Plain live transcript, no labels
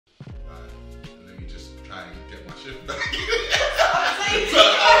try and get my shift back.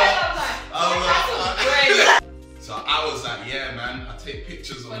 So I was like, yeah, man, I take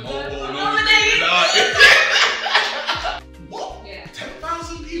pictures on mobile and everything. What? Yeah.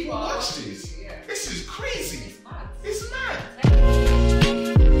 10,000 people watch this? Yeah. This is crazy. It's mad.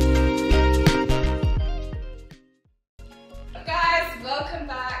 Guys, welcome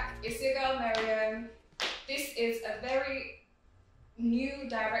back. It's your girl Miriam. This is a very new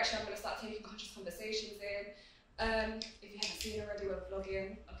direction I'm going to start taking conscious conversations in. If you haven't seen already, we're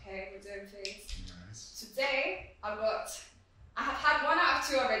vlogging, okay, we're doing things. Nice. Today, I have had 1 out of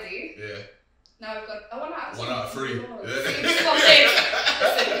 2 already. Yeah. Now we've got a 1 out of 2. 1 out of 3. Yeah. See, this is what I'm saying.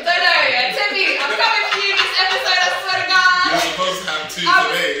 Listen, you don't know yet. Timmy, I'm coming for you this episode, I swear to God. You're supposed to have 2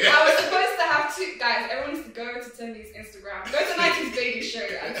 today. I was supposed to have 2. Guys, everyone needs to go to Timmy's Instagram. Go to 90s Baby Show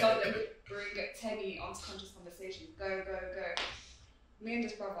and tell them bring Timmy onto Conscious Conversations. Go, go, go. Me and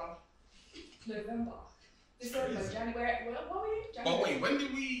this brother. November. December, January. What were we? January. But wait, when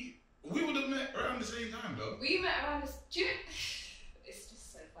did we would have met around the same time though? We met around this. It's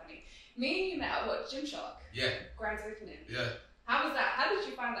just so funny. Me and you met at what? Gymshark? Yeah. Grand opening. Yeah. How was that? How did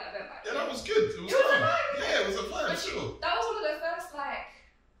you find that event like? Yeah, that was good. It was fun. Yeah, it was a fun show. That was one of the first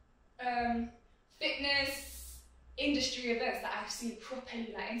fitness industry events that I've seen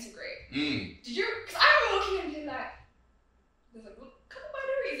properly integrate. Did you? Because I remember walking in and being like, there's a couple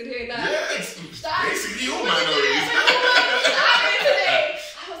minorities in here. Yeah, it's basically all minorities.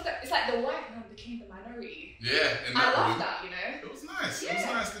 It's like the white man became the minority. Yeah, I love that, you know. It was nice. Yeah. It was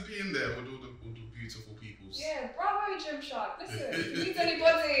nice to be in there with all the beautiful peoples. Yeah, bravo, Gymshark. Listen, if you need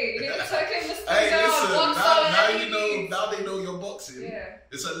anybody, you need a token, listen, hey, listen, now they they know you're boxing. Yeah.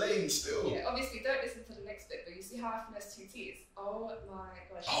 It's a lane still. Yeah, obviously, don't listen to the next bit, but you see how I finesse 2 T's. Oh my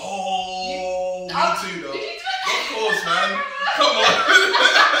gosh. Oh, me too, though. Did you do it? Of course, man. Come on.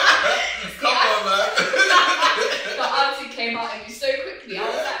 Come on, man. My auntie came out and you so quickly. I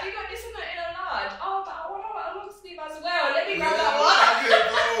was like, you got this in a large. Oh, but I want a long sleeve as well. Let me grab that one. I get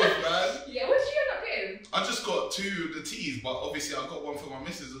both, man. Yeah, what did you end up getting? I just got 2 of the teas, but obviously I got one for my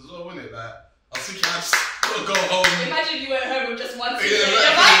missus as well, wasn't it? I was thinking I just gotta go home. Imagine you went home with just one t-shirt.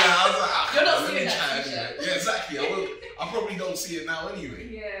 Yeah, I was like, you're not seeing that t-shirt. Yeah, exactly. I probably don't see it now anyway.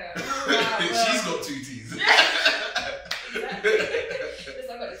 Yeah. She's got 2 teas. Exactly.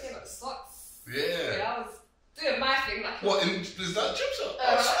 I got the same like socks. Yeah. I was doing my thing. What, is that Gymshark?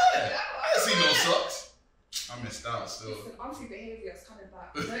 I ain't seen no socks. I missed out still. Listen, auntie behaviour is coming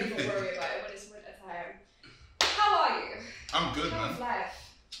back. Don't even worry about it when it's winter time. How are you? I'm good, How's man. life?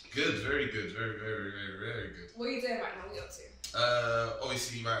 Good, very good, very, very, very, very good. What are you doing right now? What are you up to?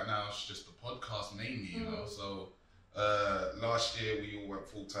 Obviously right now it's just the podcast mainly, you know. So last year we all went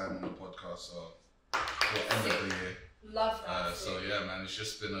full time on the podcast, so we're end of the year. Love that. So yeah, man, it's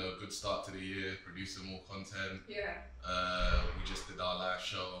just been a good start to the year, producing more content. Yeah. We just did our live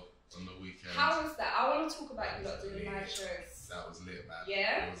show on the weekend. How was that? I want to talk about you lot doing live shows. That was lit, man.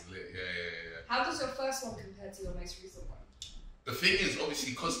 Yeah? It was lit, yeah. How does your first one compare to your most recent one? The thing is,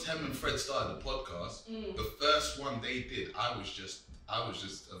 obviously, because Tem and Fred started the podcast, the first one they did, I was just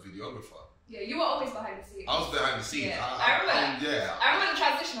a videographer. Yeah, you were always behind the scenes. I was behind the scenes. Yeah. I remember that. Yeah. I remember the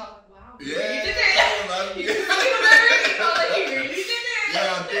transition. I was like, wow. Yeah. You did it. Man. You really did it.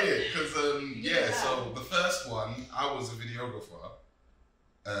 Yeah, I did it. Because, so the first one, I was a videographer.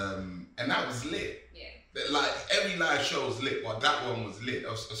 And that was lit. Yeah. Like, every live show was lit, but that one was lit,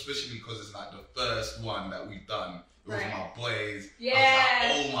 especially because it's like the first one that we've done. It was my boys. Yeah. I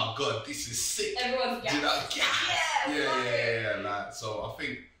was like, oh my god, this is sick. Everyone's gassed. Yeah. Like, so I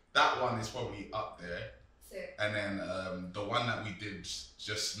think that one is probably up there. Sick. And then the one that we did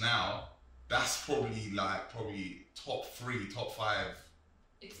just now, that's probably top 3, top 5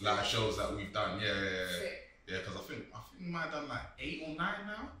 live shows that we've done. Yeah. Sick. Yeah, because I think we might have done like 8 or 9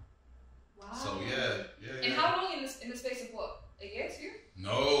 now. Wow. So yeah. And how long in the space of what? A year, 2?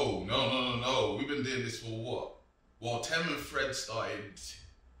 No. We've been doing this for what? Well, Tem and Fred started,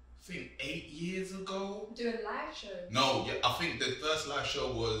 I think 8 years ago. Doing live shows? No, yeah, I think the first live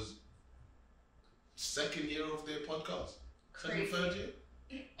show was 2nd year of their podcast. Crazy. 2nd, 3rd year?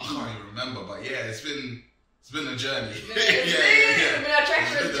 I can't even remember, but yeah, it's been a journey. It's been a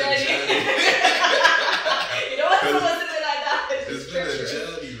treacherous journey. You know what? Someone's doing like that. It's been a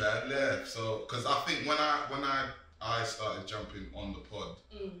journey, man. Yeah. So, because I think when I started jumping on the pod,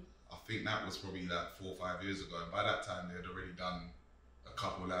 I think that was probably like 4 or 5 years ago, and by that time they had already done a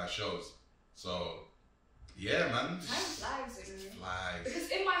couple live shows. So, yeah, man. Time flies, isn't it? Flies. Because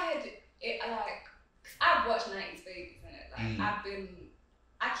in my head, I've watched 90s Babies, innit?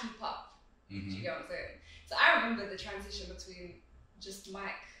 I keep up. Do you get what I'm saying? So I remember the transition between just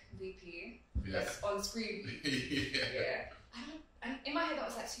Mike VP. Yeah. That's on screen. Yeah. And in my head, that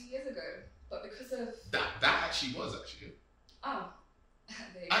was like 2 years ago. But because of... That actually was. Oh.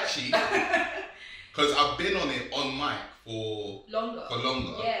 Actually, because I've been on it on mic for longer.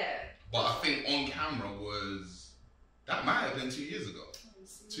 Yeah. But I think on camera that might have been 2 years ago.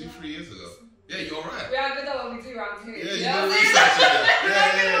 3 years ago. Yeah, you're right. We are good at what we do around here. Yeah, you know research on that.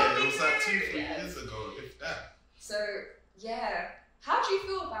 Yeah. It was like 2-3 years ago, if that. So, yeah. How do you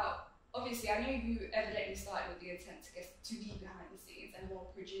feel about, obviously, I know you evidently started with the intent to get to be behind the scenes and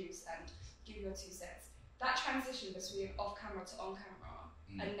more produce and give your 2 cents. That transition between off camera to on camera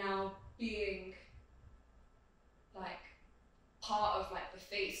and now being like part of like the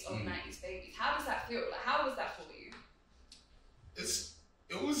face of 90s Babies. How does that feel? Like, how was that for you?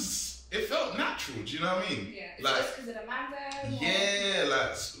 It felt natural, do you know what I mean? Yeah, it's like, just because of the man there? Yeah,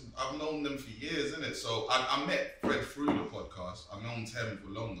 like, I've known them for years, innit? So, I met Fred through the podcast. I've known Tem for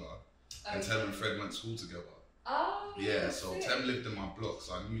longer. Okay. And Tem and Fred went to school together. Oh, yeah, so Tem lived in my block,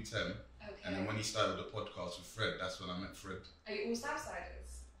 so I knew Tem. Okay. And then when he started the podcast with Fred, that's when I met Fred. Are you all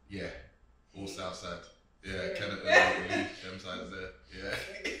Southsiders? Yeah, all Southside. Yeah, Kenneth and Lee, them sides there. Yeah.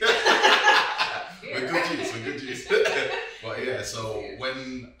 We're good juice. But yeah, so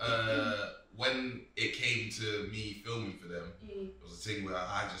when it came to me filming for them, it was a thing where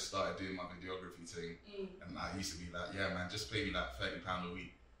I just started doing my videography thing, and I used to be like, yeah man, just pay me like £30 a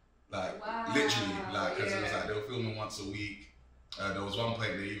week, like literally, like, because it was like they were filming once a week. There was one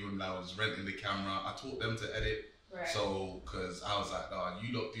point they even I was renting the camera. I taught them to edit. Right. So, because I was like, oh,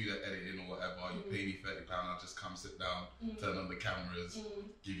 you lot do the editing or whatever, you pay me £30, I'll just come sit down, turn on the cameras,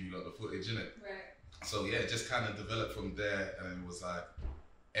 give you lot the footage, innit? Right. So yeah, just kind of developed from there, and it was like,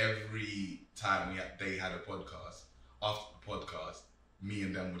 every time they had a podcast, after the podcast, me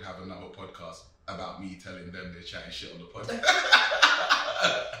and them would have another podcast about me telling them they're chatting shit on the podcast.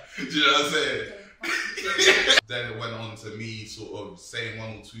 Do you know what I'm saying? Then it went on to me sort of saying 1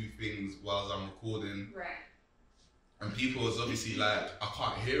 or 2 things whilst I'm recording. Right. And people was obviously like, I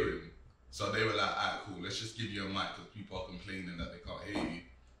can't hear him. So they were like, alright, cool, let's just give you a mic because people are complaining that they can't hear you.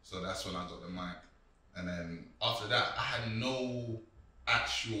 So that's when I got the mic. And then after that, I had no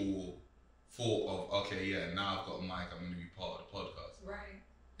actual thought of, okay, yeah, now I've got a mic, I'm going to be part of the podcast. Right.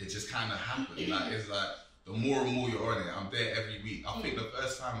 It just kind of happened. Like, it's like, the more and more you're on it, I'm there every week. I think the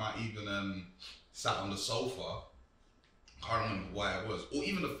first time I even sat on the sofa, I can't remember why it was, or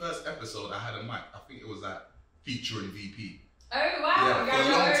even the first episode I had a mic, I think it was like, featuring VP. Oh wow! Yeah, for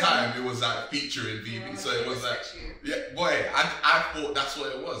a long time it was like featuring VP. Oh, so it was like, yeah, boy, I thought that's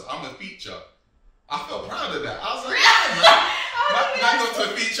what it was. I'm a feature. I felt proud of that. I was like, yeah, man, I got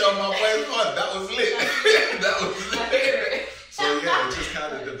to feature on my boy's pod. That was lit. That was lit. So yeah, it just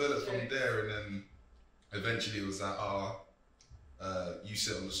kind of developed from there, and then eventually it was like, you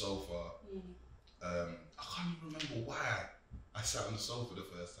sit on the sofa. I can't even remember why I sat on the sofa the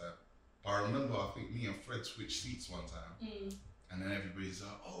first time. But I remember, I think me and Fred switched seats one time, and then everybody's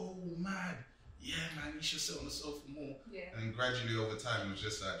like, "Oh man, yeah man, you should sit on the sofa more." Yeah. And gradually over time, it was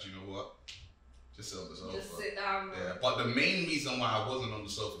just like, you know what, just sit on the sofa. Just sit down. Man. Yeah. But the main reason why I wasn't on the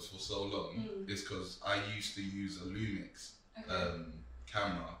sofas for so long is because I used to use a Lumix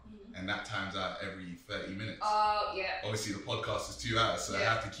camera, and that times out every 30 minutes. Oh yeah. Obviously, the podcast is 2 hours, so I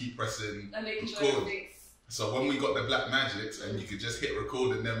have to keep pressing record. So when we got the Black Magics, and you could just hit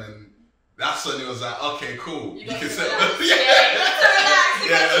record in them and. That's when it was like, okay, cool. You can set up. Yeah,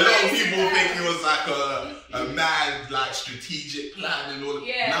 a lot of people think it was like a mad, like, strategic plan and all that.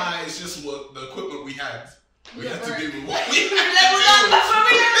 Yeah. Nah, it's just what the equipment we had. We had to do with what we had to do. That's what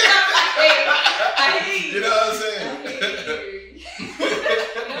we I hate you. You know what I'm saying? I hate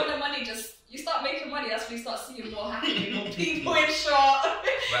you. You know, the money you start making money, that's when you start seeing more happening, more people in shot,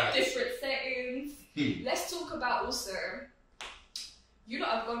 different settings. Let's talk about also... You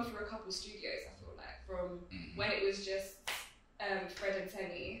lot have gone through a couple studios, I feel like, from when it was just Fred and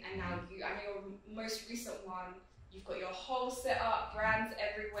Tenny, and now you, I know your most recent one, you've got your whole setup, brands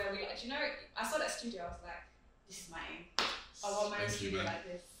everywhere. Do you know, I saw that studio, I was like, this is my aim. I want my own studio like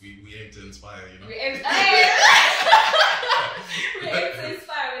this. We aim to inspire, you know? We aim to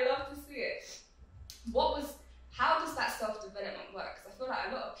inspire, we love to see it. How does that self-development work? Because I feel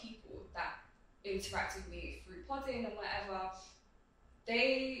like a lot of people that interact with me through podding and whatever,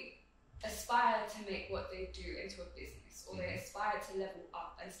 they aspire to make what they do into a business, or they aspire to level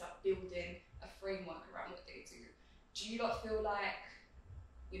up and start building a framework around what they do. Do you not feel like,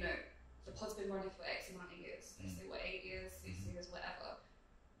 you know, the pod's been running for X amount of years, let's say 8 years, 6 years, whatever.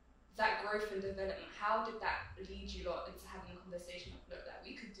 That growth and development, how did that lead you lot into having a conversation of, look, like,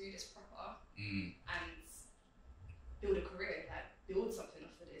 we could do this proper and build a career, like, build something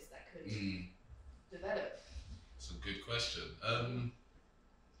off of this? develop? It's a good question.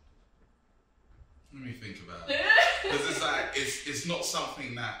 Let me think about it. Because it's like, it's not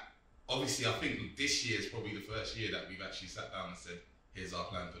something that, obviously I think this year is probably the first year that we've actually sat down and said, here's our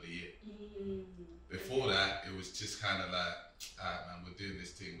plan for the year. Before that, it was just kind of like, alright man, we're doing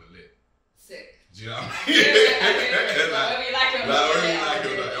this thing, we're lit. Sick. Do you know what I mean? Whether you like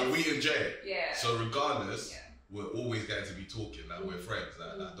it or not. And we enjoy it. Yeah. So regardless, we're always going to be talking, like we're friends,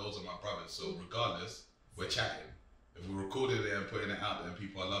 like those are my brothers. So regardless, we're chatting. If we're recording it and putting it out there and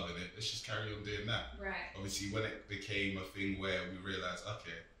people are loving it, let's just carry on doing that. Right. Obviously, when it became a thing where we realised,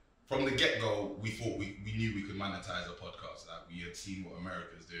 okay, from the get-go, we thought we knew we could monetize a podcast. Like we had seen what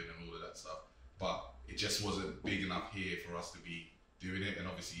America's doing and all of that stuff, but it just wasn't big enough here for us to be doing it. And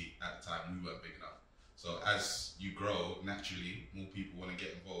obviously, at the time, we weren't big enough. So as you grow, naturally, more people want to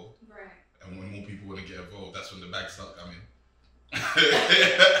get involved. Right. And when more people want to get involved, that's when the bags start coming.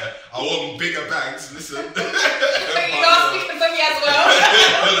 I want bigger bags, listen. You're speaking for me as well.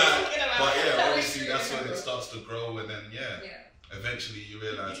 But yeah, obviously that's when it starts to grow, and then eventually you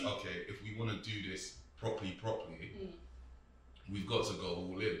realise, okay, if we want to do this properly, we've got to go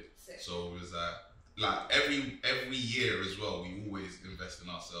all in. Sick. So it was like every year as well, we always invest in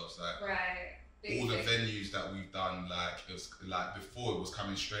ourselves. Like all the venues that we've done, like it was like before, it was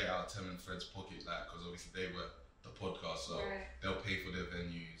coming straight out of Tim and Fred's pocket, like because obviously they were the podcast, so they'll pay for their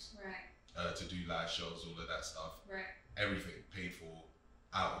venues, to do live shows, all of that stuff. Everything paid for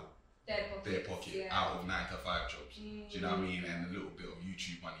out of their pocket, out of 9 to 5 jobs. Do you know what I mean? And a little bit of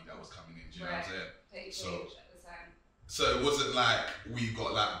YouTube money that was coming in. Do you know what I'm saying? So it wasn't like we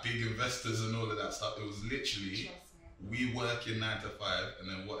got like big investors and all of that stuff. It was literally we work in 9 to 5, and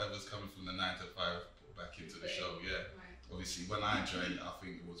then whatever's coming from the 9 to 5 put back into the show. Obviously, when I joined, I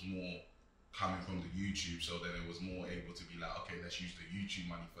think it was more coming from the YouTube, so then it was more able to be like, okay, let's use the YouTube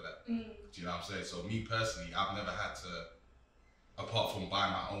money for that. Do you know what I'm saying? So me personally, I've never had to, apart from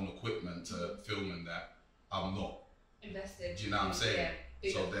buying my own equipment to film and that, I'm not invested. Do you know what I'm saying?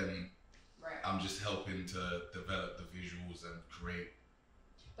 So then Right. I'm just helping to develop the visuals and create.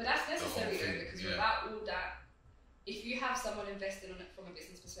 But that's necessary though, because without all that, if you have someone investing on it from a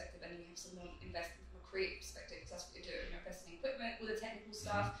business perspective and you have someone investing from a creative perspective, because that's what you're doing, you're investing in equipment, all the technical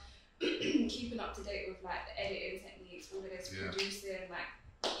stuff, keeping up to date with like the editing techniques, all of this, producing, like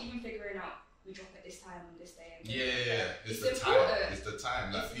even figuring out we drop at this time on this day. And it's the important. time. It's the time.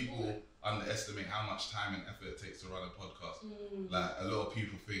 Like people underestimate how much time and effort it takes to run a podcast. Like a lot of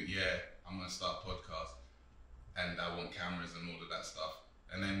people think, I'm gonna start a podcast and I want cameras and all of that stuff.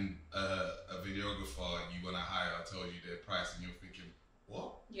 And then a videographer you wanna hire tells you their price and you're thinking,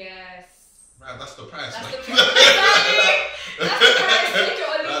 what? Yes. Right, that's the price. That's right? the price. That's the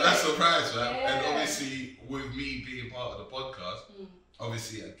price. That's the price, right? And obviously, with me being part of the podcast,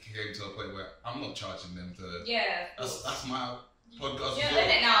 obviously I came to a point where I'm not charging them to. That's my podcast. You're in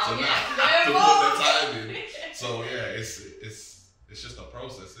it now. So now I have to put the time in. So it's just a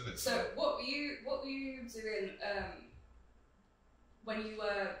process, isn't it? So what were you doing when you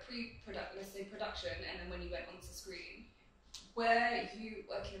were let's say production, and then when you went onto screen? Were you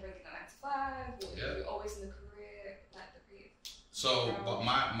working a regular 9 to 5, or were you always in the career, like the creative? So, but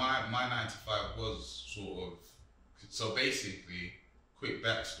my 9 to 5 was sort of, so basically, quick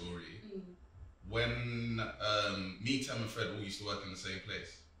backstory. When me, Tem, and Fred all used to work in the same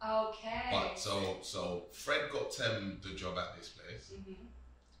place. Okay. But so Fred got Tem the job at this place,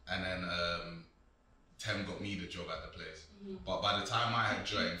 and then Tem got me the job at the place. But by the time I had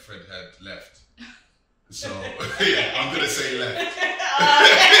joined, Fred had left. So I'm gonna say left.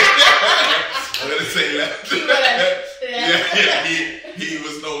 I'm gonna say left. He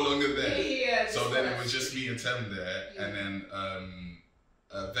was no longer there. So then it was just me and Tem there, and then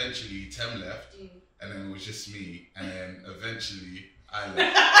eventually Tem left, and then it was just me, and then eventually I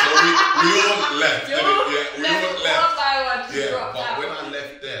left. So we all left. We all left. But when I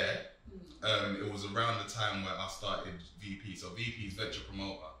left there, it was around the time where I started VP. So VP is venture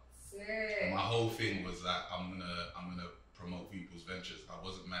promoter. And my whole thing was that I'm gonna promote people's ventures. I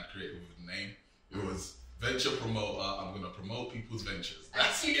wasn't mad creative with the name. It was venture promoter. I'm gonna promote people's ventures.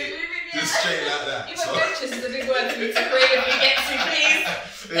 That's it. Just straight like that. Even ventures is a big word for me to creatively get to, please.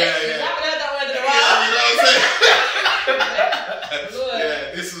 I haven't heard that word in a while.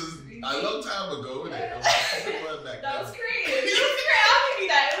 This was a long time ago, wasn't it? That was creative. It was great. I'll give you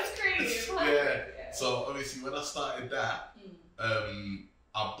that. It was creative. So obviously when I started that,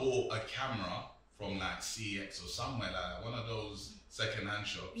 I bought a camera from like CX or somewhere like that, one of those second-hand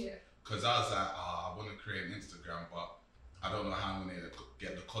shops. Because I was like, I want to create an Instagram, but I don't know how I'm going to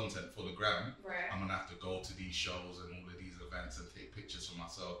get the content for the gram. I'm going to have to go to these shows and all of these events and take pictures for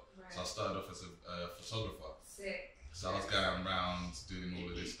myself. So I started off as a photographer. Sick. So I was going around doing all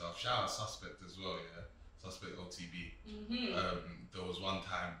of this stuff. Shout out Suspect as well, yeah. Suspect OTB. There was one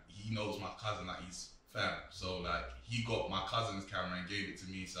time, he knows my cousin that he's fam. So like, he got my cousin's camera and gave it to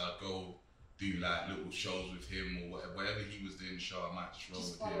me. So I'd go do like little shows with him or whatever he was doing the show. I might just roll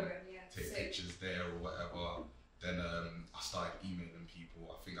with him, take pictures there or whatever. Then I started emailing people.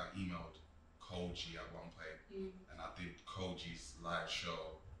 I think I emailed Koji at one point, and I did Koji's live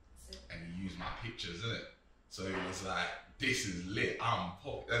show, and he used my pictures in it. So it was like, this is lit. I'm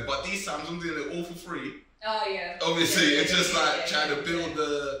pop. But these times I'm doing it all for free. Oh yeah. Obviously, it's just like trying to build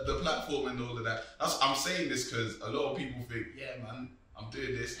the platform and all of that. I'm saying this because a lot of people think, yeah, man, I'm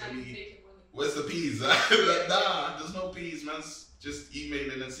doing this. Where's the peas? Like, nah, there's no peas, man. Just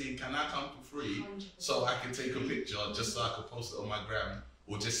emailing and saying, can I come for free 100%. So I can take a picture, just so I can post it on my gram,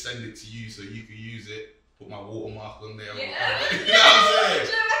 or just send it to you so you can use it. Put my watermark on there. Yeah. You know what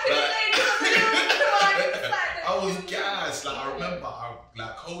I'm saying? I was gassed. Like, I remember,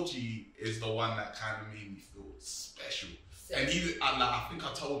 like, Koji is the one that kind of made me feel special. And I think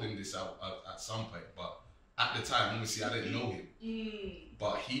I told him this at some point, but at the time, obviously, I didn't know him.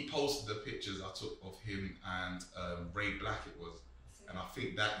 But he posted the pictures I took of him and Ray Black, it was. And I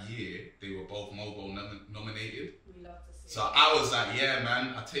think that year, they were both Mobo nominated. We love to see so it. I was like, yeah,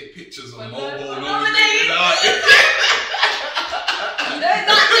 man, I take pictures of Mobo nominated. You know,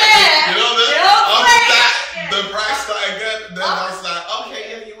 the price started good. Then I was like, okay,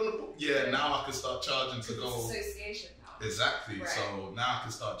 yeah, you want to book? Yeah, now I can start charging to go. Association now. Exactly. Right. So now I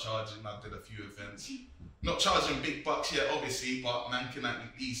can start charging. I did a few events. Not charging big bucks yet, obviously, but man can at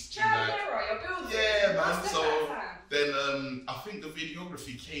least do like, you're building. Yeah, man. So then I think the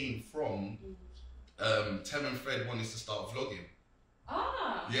videography came from Tem and Fred wanted to start vlogging.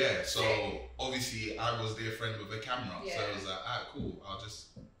 Ah. Yeah, so obviously I was their friend with a camera. So I was like, alright, cool, I'll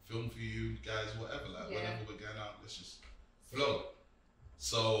just film for you guys, whatever. Like whenever we're going out, let's just vlog.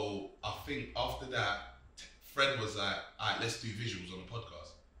 So I think after that, Fred was like, alright, let's do visuals on the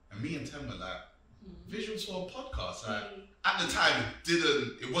podcast. And me and Tem were like, visuals for a podcast? Like, at the time,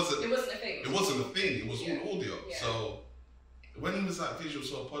 it wasn't a thing. It wasn't a thing. It was all audio. Yeah. So when he was like, visuals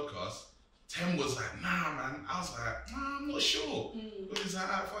for a podcast, Tem was like, nah, man. I was like, nah, I'm not sure. But he's like,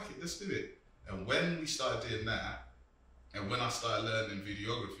 ah, fuck it, let's do it. And when we started doing that, and when I started learning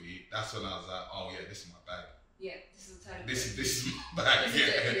videography, that's when I was like, oh yeah, this is my bag. Yeah, this is the time. This is my bag. This is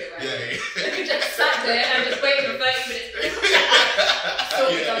it, right? Yeah. If you just sat there and just waited for 30 minutes. I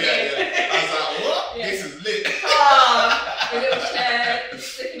was like, what? Yeah. This is lit. Oh, your little chair,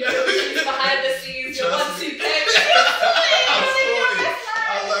 sticking your little shoes behind the scenes, your 1-2 pairs. I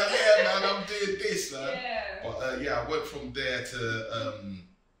was like, yeah, man, I'm doing this, man. Yeah. But I went from there to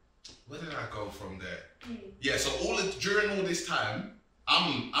where did I go from there? Yeah, so during all this time,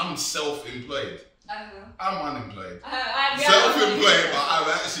 I'm self-employed. I'm unemployed. Self-employed, but I'm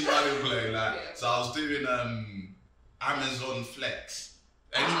actually unemployed. So I was doing Amazon Flex.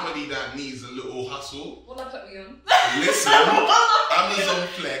 Anybody that needs a little hustle, what put me on? Listen, Amazon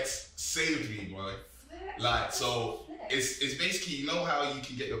Flex saved me, boy. Like, so it's basically, you know how you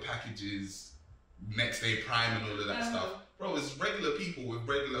can get your packages next day Prime and all of that stuff. Bro, it's regular people with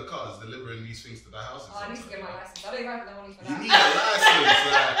regular cars delivering these things to the houses. Oh, I need to get my license. I don't even have the money for that. You need a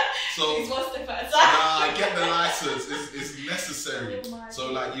license. So it's one step at a time. Get the license. It's necessary.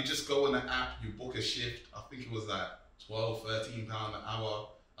 So like, you just go on the app, you book a shift. I think it was like £12, £13 an hour.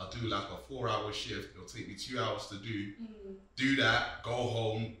 I'll do like a 4-hour shift. It'll take me 2 hours to do. Do that, go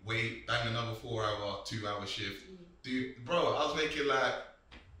home, wait, bang another 4-hour, 2-hour shift. Bro, I was making like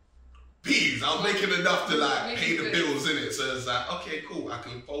peas. I was making enough to like pay the bills in it. So it's like, okay, cool. I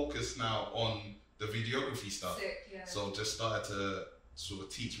can focus now on the videography stuff. So just started to sort of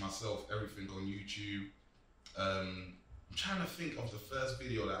teach myself everything on YouTube. I'm trying to think of the first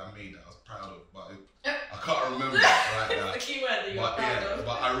video that I made that I was proud of, but I can't remember right now. The keyword that you're proud of.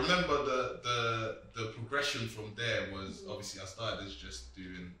 But I remember the progression from there was obviously I started as just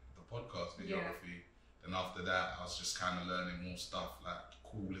doing the podcast videography. Then after that, I was just kind of learning more stuff, like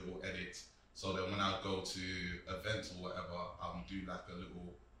cool little edits. So then when I go to events or whatever, I'll do like a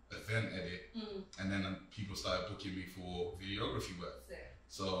little event edit, and then people started booking me for videography work.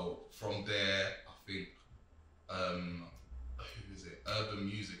 So from there, I think who is it? Urban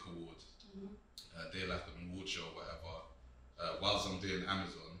Music Awards. They're like an award show or whatever. Whilst I'm doing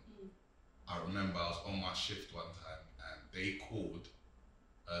Amazon, I remember I was on my shift one time and they called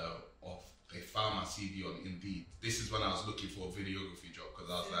they found my CV on Indeed. This is when I was looking for a videography job because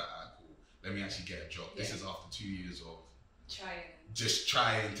I was like, ah, cool, let me actually get a job. This is after 2 years of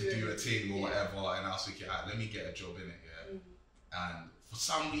trying to do a thing or whatever, and I was thinking, let me get a job in it, and for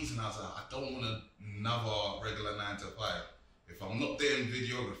some reason I was like, I don't want another regular 9 to 5. If I'm not there in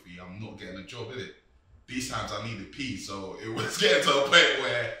videography, I'm not getting a job in it. These times I needed peace, so it was getting to a point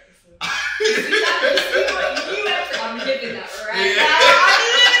where I'm living that right now.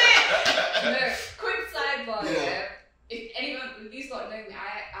 I'm living it. No, quick sidebar. Yeah. If anyone, if you not know me, I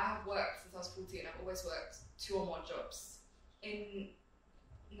have worked since I was 14. I've always worked 2 or more jobs. In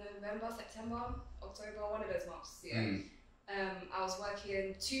November, September, October, one of those months. Yeah. I was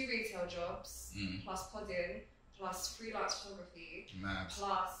working 2 retail jobs, plus podding, plus freelance photography,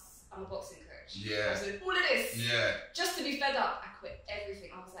 plus I'm a boxing coach. Yeah. I was doing all of this. Yeah. Just to be fed up, I quit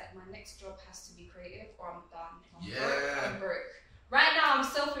everything. I was like, my next job has to be creative or I'm done. If I'm broke, I'm broke. Right now, I'm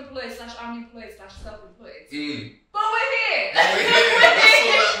self-employed / unemployed / self-employed. But we're here. That's all that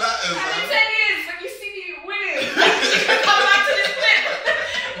matters. And in 10 years, when you see me winning, you can come back to this clip.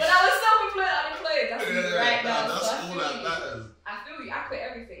 When I was self-employed, unemployed, that's me right now. That's all that matters. I feel you. I quit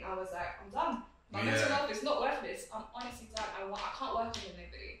everything. I was like, I'm done. My mental health is not worth this. I'm honestly done. I can't work with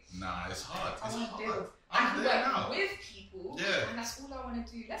nobody. Nah, it's hard. I want to build. I can work with people. Yeah. And that's all I want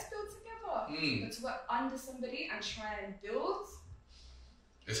to do. Let's build together. But to work under somebody and try and build.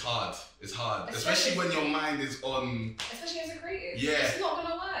 It's hard. It's hard. Especially when your mind is on. Especially as a creative. Yeah. It's not going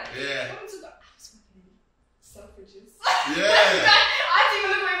to work. Yeah. I was working in Selfridges. Yeah. I didn't even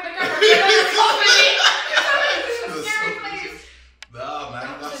look away from the camera. It's company. It's a scary place. Nah,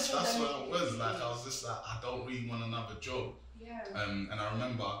 man. That's what it was. Like, I was just like, I don't really want another job. Yeah. And I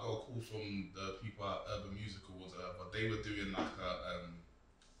remember I got a call from the people at Urban Musical, but they were doing like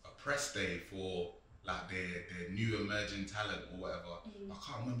a press day for like their new emerging talent or whatever. I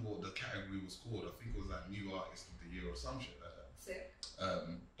can't remember what the category was called. I think it was like New Artist of the Year or some shit like that. Sick.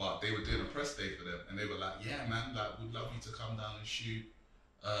 But they were doing a press day for them, and they were like, "Yeah, man, like we'd love you to come down and shoot.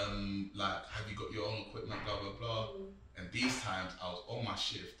 Like, have you got your own equipment? Blah blah blah." And these times I was on my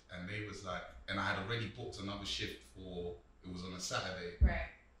shift, and they was like, and I had already booked another shift for. It was on a Saturday. Right.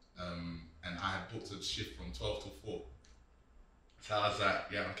 And I had booked a shift from 12 to 4. So I was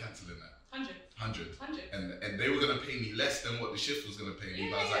like, yeah, I'm cancelling that. 100. And they were going to pay me less than what the shift was going to pay me.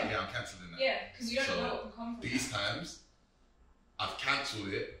 But I was like, yeah, I'm cancelling that. Yeah, because you don't know what will come from these times, I've cancelled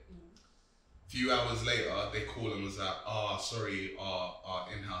it. A few hours later, they call and was like, oh, sorry, our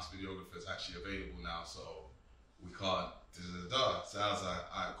in-house videographer is actually available now, so we can't. So I was like,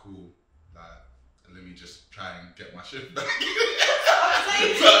 alright, cool. Like, let me just try and get my shift back. And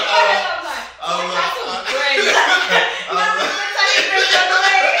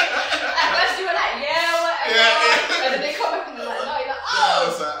then they come back and they're like, no, you're like, oh. I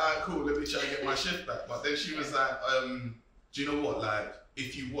was like, alright, cool, let me try and get my shift back. But then she was like, do you know what? Like,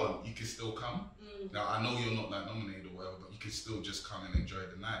 if you want, you can still come. Now, I know you're not like nominated or whatever, but you can still just come and enjoy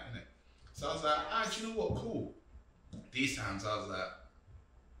the night, innit? So I was like, alright, do you know what? Cool. These times I was like,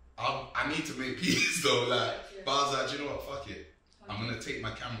 I need to make peace though, like, but I was like, do you know what, fuck it. I'm gonna take my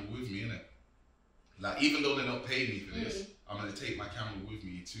camera with me, innit? Like, even though they're not paying me for this, I'm gonna take my camera with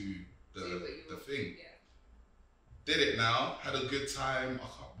me to the thing. Yeah. Did it now, had a good time.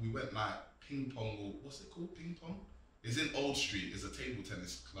 We went like ping pong, or what's it called, ping pong? It's in Old Street, it's a table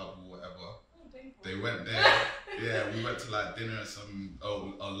tennis club or whatever. They went there, yeah, we went to like dinner at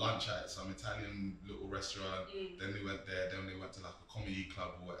or lunch at some Italian little restaurant. Then we went there, then they went to like a comedy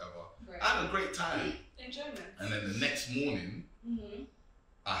club or whatever. Right. I had a great time. Enjoyment. And then the next morning,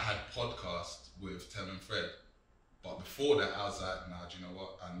 I had podcast with Tem and Fred. But before that, I was like, nah, do you know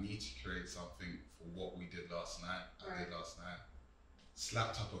what? I need to create something for what we did last night. I did last night.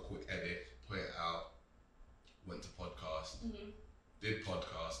 Slapped up a quick edit, put it out, went to podcast, did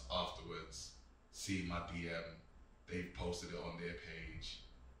podcast afterwards. See my DM, they posted it on their page,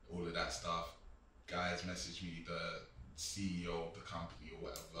 all of that stuff. Guys messaged me, the CEO of the company or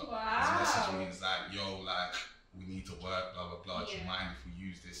whatever. Wow. He's messaged me, he's like, yo, like, we need to work, blah, blah, blah. Do you mind if we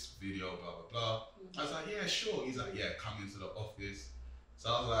use this video, blah, blah, blah. I was like, yeah, sure. He's like, yeah, come into the office. So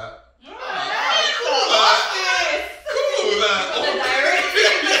I was like, cool, like,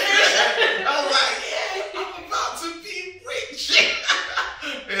 I was like, yeah, I'm about to be rich.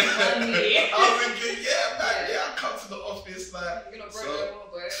 I was thinking, yeah, man, I'll come to the office, like,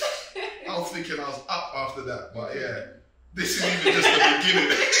 I was thinking I was up after that, but yeah, this is even just the beginning.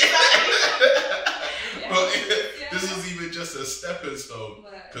 This was even just a stepping stone,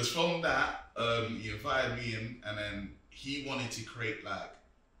 because from that, he invited me in, and then he wanted to create like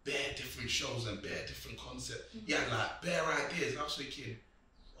bare different shows and bare different concepts. He had like bare ideas. I was thinking,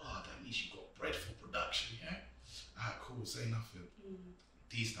 oh, that means you got bread for production, yeah? Alright, cool, say nothing.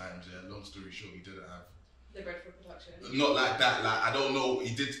 These times, long story short, he didn't have The Redford production. Not like that. Like, I don't know.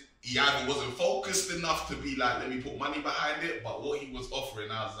 He either wasn't focused enough to be like, let me put money behind it. But what he was offering,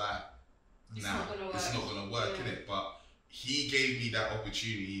 I was like, nah, it's not gonna work, innit? But he gave me that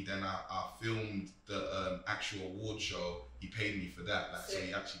opportunity. Then I filmed the actual award show. He paid me for that. Like, so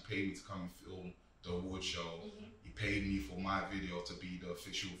he actually paid me to come and film the award show. He paid me for my video to be the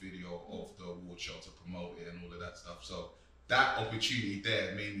official video of the award show, to promote it and all of that stuff. So that opportunity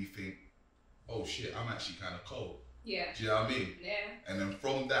there made me think, oh shit, I'm actually kind of cold. Yeah. Do you know what I mean? Yeah. And then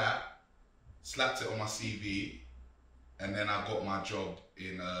from that, slapped it on my CV, and then I got my job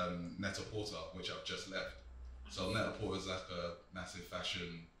in Net-a-Porter, which I've just left. So Net-a-Porter is like a massive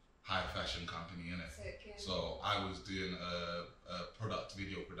high fashion company, innit? Sick, yeah. So I was doing a product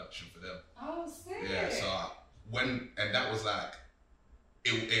video production for them. Oh, sick. Yeah, so and that was like,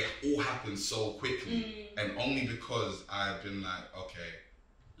 it all happened so quickly, and only because I've been like, okay,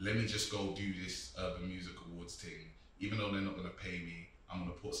 let me just go do this Urban Music Awards thing. Even though they're not gonna pay me, I'm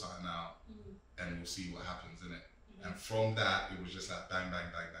gonna put something out, and we'll see what happens, innit? And from that, it was just like bang,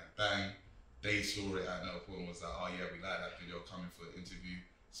 bang, bang, bang, bang. They saw it at no point and was like, oh yeah, we like that video, coming for an interview.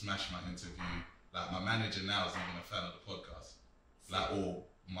 Smashed my interview. Like, my manager now is even a fan of the podcast. Like, or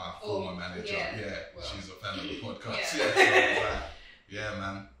my former manager, well, she's a fan of the podcast. So I was like, yeah,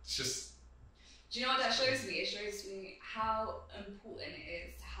 man, it's just. Do you know what that shows me? It shows me how important it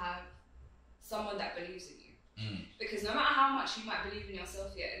is to have someone that believes in you. Because no matter how much you might believe in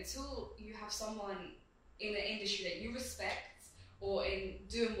yourself yet, until you have someone in the industry that you respect, or in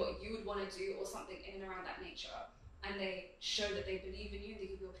doing what you would want to do, or something in and around that nature, and they show that they believe in you, they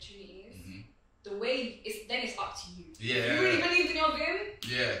give you opportunities, the way it's up to you. Yeah. If you really believe in your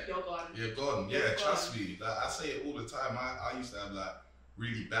vision, you're gone. You're gone. Yeah, trust me. Like, I say it all the time. I used to have like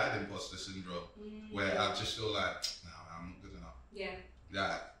really bad imposter syndrome, where I just feel like, nah, I'm not good enough. Yeah.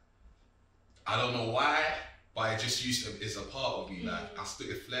 Like, I don't know why, but it just it's a part of me. Like,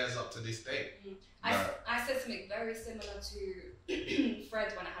 it flares up to this day. I said something very similar to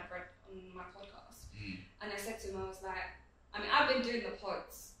Fred when I had Fred on my podcast. And I said to him, I was like, I mean, I've been doing the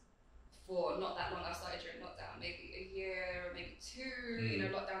pods for not that long. I started during lockdown, maybe a year or maybe two. You know,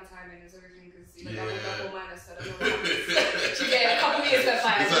 lockdown timing is everything, because you know, double minus, so I don't know what happens. A couple of years went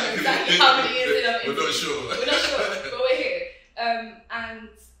by. I don't know exactly how many years in. We're not sure. We're not sure, but we're here. And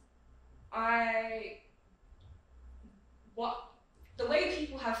the way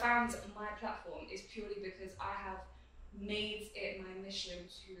people have found my platform is purely because I have made it my mission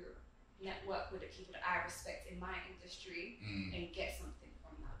to network with the people that I respect in my industry and get something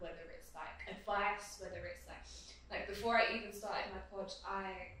from that, whether it's like advice, whether it's like before I even started my pod,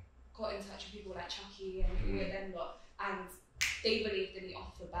 I got in touch with people like Chucky and all of them lot, and they believed in me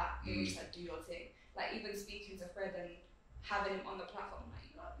off the bat. They were just like, do your thing. Like, even speaking to Fred and having him on the platform, like,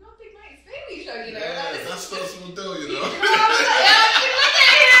 you're big mates, baby show, you know. Yeah, like, that's what we'll do, you know. I was like,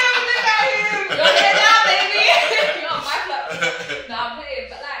 yeah, look at him. You're here now, baby. You're on my platform. No, I'm playing,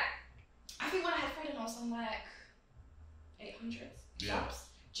 but like, I think when I had Fred and I was on like 800 subs.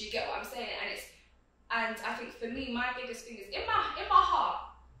 Do you get what I'm saying? And I think for me, my biggest thing is in my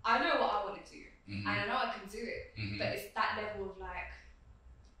heart, I know what I want to do, and I know I can do it. But it's that level of like,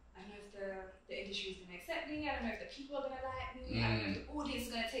 I don't know if the industry is going to accept me. I don't know if the people are going to like me. I don't know if the audience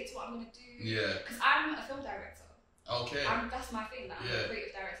is going to take to what I'm going to do. Yeah. Because I'm a film director. Okay. That's my thing. Like, I'm a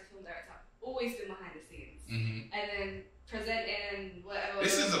creative director, film director. I've always been behind the scenes. And then presenting, whatever.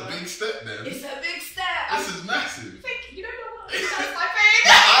 This is a big step then. It's a big step. This is massive. You don't know what? That's my thing.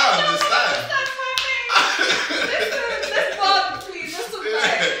 I understand. That's my thing. Listen, let's bond, please. Let's talk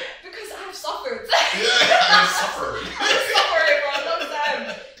about it. Because I've suffered. I'm suffering. I'm suffering for a long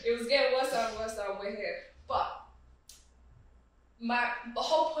time. It was getting worse and worse, and we're here. But the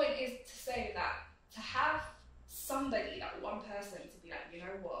whole point is to say that to have somebody, like one person, to be like, you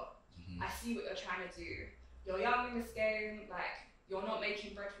know what, I see what you're trying to do. You're young in this game, like, you're not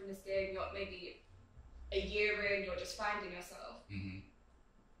making bread from this game, you're maybe a year in, you're just finding yourself.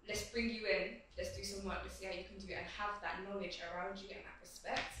 Let's bring you in, let's do some work, let's see how you can do it, and have that knowledge around you and that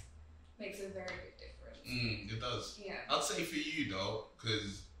respect makes a very big difference. It does. Yeah. I'd say for you though,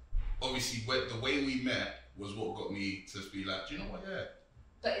 because obviously the way we met was what got me to be like, do you know what,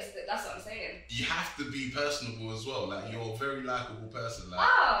 But that's what I'm saying. You have to be personable as well. Like, you're a very likable person. Like,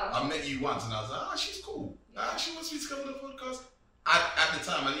 I met you once and I was like, she's cool. She wants me to come on the podcast. At the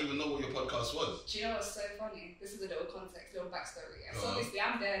time, I didn't even know what your podcast was. Do you know what's so funny? This is a little context, little backstory. So obviously,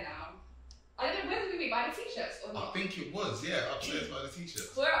 I'm there now. I don't know, where did we meet? By the t-shirts or not? I think it was, upstairs by the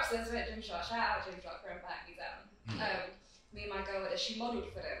t-shirts. So we're upstairs, we're at Gymshark. Shout out Gymshark for inviting me down. Me and my girl, she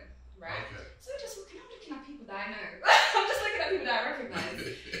modelled for them, right? Okay. So we're just walking, I'm looking at people that I know. I'm just looking at people that I recognise.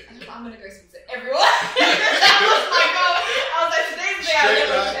 And I'm I'm gonna go speak to everyone. That was my goal. I was like, today's the day.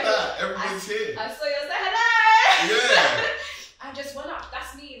 Straight like that. Everyone's here. I saw you, I said hello. Yeah. I just went up.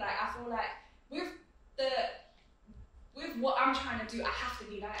 That's me. Like, I feel like with what I'm trying to do, I have to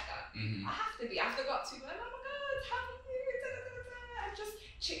be like that. Mm-hmm. I have to be. I have to go up to people like, oh my god, how are you? And just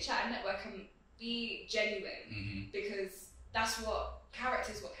chit chat and network and be genuine, because that's what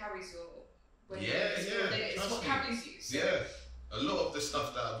character is. What carries your. It's what carries you. So. Yeah, a lot of the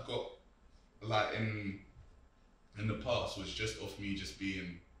stuff that I've got, like in the past, was just off me just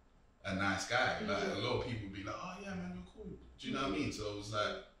being a nice guy. Like a lot of people would be like, oh yeah, man, you're cool. Do you know what I mean? So it was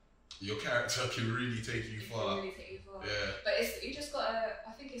like, your character can really take you far. Can really take you far. Yeah. But you just gotta.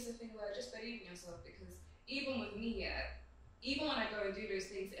 I think it's a thing where just believe in yourself, because even with me, even when I go and do those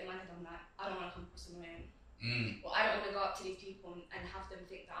things in my head, I'm like, I don't want to come across annoying. Well, I don't want to go up to these people and have them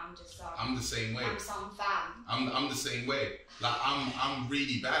think that I'm just I'm the same way. I'm some fan. I'm the same way. Like I'm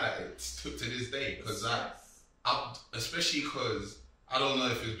really bad at it to this day, because I especially because I don't know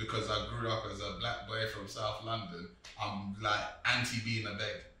if it's because I grew up as a black boy from South London. I'm like anti being a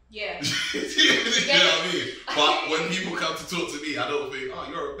beg. Yeah. You know what I mean? But when people come to talk to me, I don't think, oh,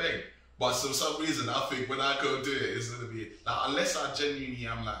 you're a beg. But for some reason, I think when I go do it, it's gonna be like, unless I genuinely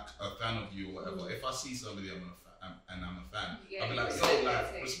am like a fan of you or whatever. If I see somebody I'm a fan, I'll be like, yo,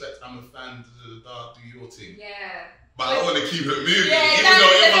 like respect, I'm a fan. Do your thing. Yeah. But I want to keep it moving, yeah, even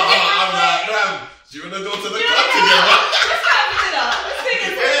though in my heart I'm like, damn, do you wanna go to the club together? Let's have dinner. Let's take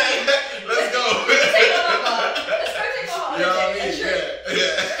it. Let's go. Let's take a number. Let's go take a holiday. You know what I mean?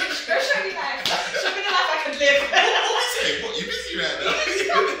 Yeah. Go show me life. Show me the life I could live. What, you busy right now? Let's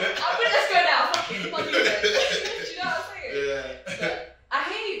go now. Fuck it. Do you know what I'm saying? Yeah. But I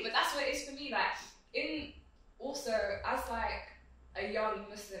hate it, but that's what it is for me. Like, also as like a young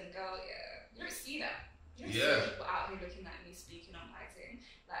Muslim girl, you don't see that. You don't see people out here looking at me speaking on lighting.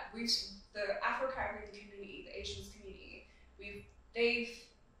 Like the Afro-Caribbean community, the Asians community, they've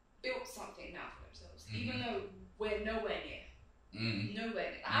built something now for themselves, even though we're nowhere near.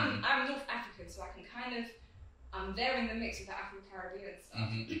 Nowhere near. I'm North African, so I can I'm there in the mix with the Afro-Caribbean stuff.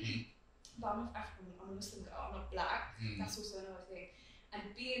 But I'm North African, I'm a Muslim girl, I'm not black. That's also another thing. And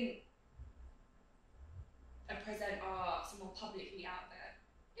being a presenter, someone publicly out there,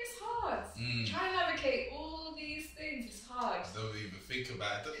 it's hard. Trying to navigate all these things is hard. Don't even think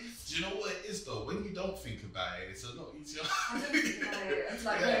about it. Do you know what it is though? When you don't think about it, it's a lot easier. I don't think about it. It's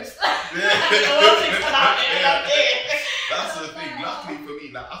like most. That's the thing. Luckily for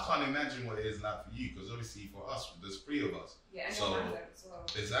me, like I can't imagine what it is like for you, because obviously for us, there's 3 of us. Yeah, and so as well.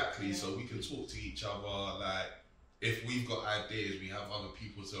 Exactly. Yeah. So we can talk to each other. Like if we've got ideas, we have other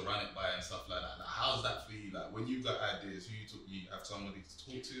people to run it by and stuff like that. Like, how's that for you? Like when you've got ideas, you have somebody to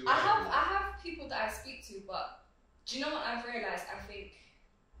talk to? I have people that I speak to, but do you know what I've realised? I think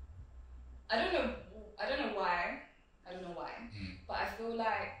I don't know why, but I feel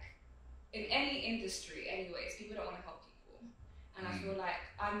like in any industry, anyways, people don't want to help people, and I feel like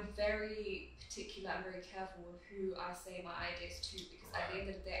I'm very particular and very careful with who I say my ideas to, because at the end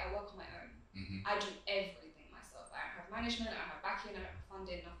of the day, I work on my own. I do everything myself. I don't have management, I don't have backing, I don't have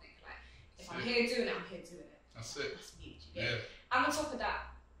funding, nothing. Like if I'm here doing it, I'm here doing it. That's it. That's me. And on top of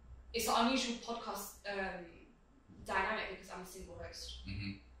that, it's an unusual podcast dynamic because I'm a single host.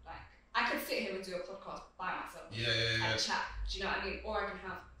 Like I could sit here and do a podcast by myself and chat. Do you know what I mean? Or I can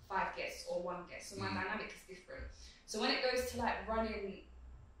have 5 guests or 1 guest. So my dynamic is different. So when it goes to like running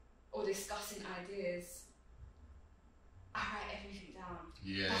or discussing ideas, I write everything down.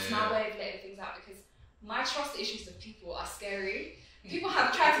 That's my way of letting things out, because my trust issues with people are scary. People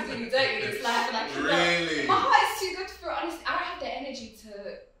have tried to do me dirty in this life, and I cannot. Really? My heart is too good for it. Honestly, I don't have the energy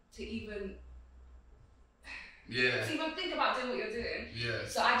to even think about doing what you're doing.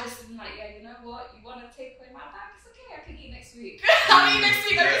 So I just am like, you know what? You want to take away my bag? It's okay. I can eat next week. I'll eat next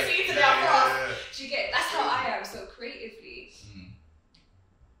week. I can see you today. I'm off. Do you get? That's how I am. So creatively,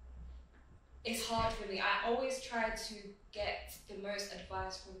 it's hard for me. I always try to get the most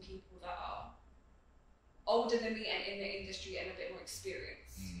advice from people that are older than me and in the industry and a bit more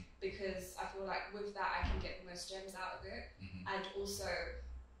experienced, because I feel like with that I can get the most gems out of it. And also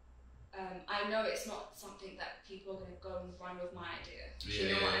I know it's not something that people are going to go and run with my idea. Do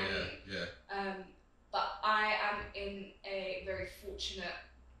you know what I mean? But I am in a very fortunate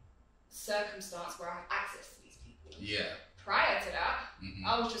circumstance where I have access to these people. Prior to that,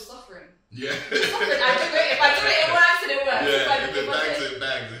 I was just suffering. I do it. If I do it, it works, and it works. If it bags, it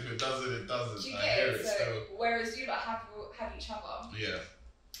bags. If it doesn't, it doesn't. Do you get it? So, whereas you like have each other.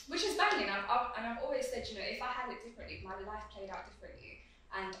 Which is banging. I've always said, you know, if I had it differently, if my life played out differently,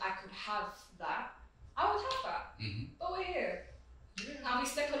 and I could have that, I would have that. But we're here. And we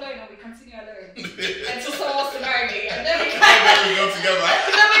step alone and we continue alone until someone wants to marry me, and then we And then we go together.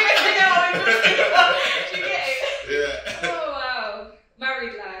 then we go together. Do you get it? Yeah. Oh wow,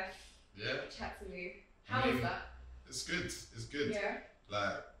 married life. Yeah. Chat to me. How is that? It's good. It's good. Yeah.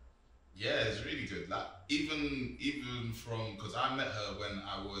 Like, yeah, it's really good. Like, even from, because I met her when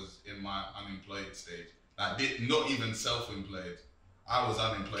I was in my unemployed stage. Like, not even self-employed. I was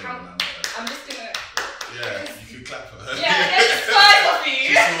unemployed when I met her. I'm just gonna. Yeah, you can clap for her. Yeah, it's fine for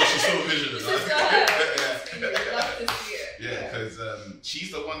you. She saw vision. This is for her. Yeah. Love to see it. Yeah, because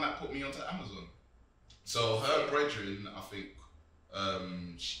she's the one that put me onto Amazon. So her brethren, I think,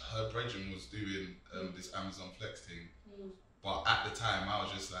 her brethren was doing this Amazon Flex thing. But at the time, I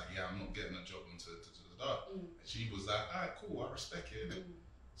was just like, yeah, I'm not getting a job until and she was like, alright, cool, I respect it.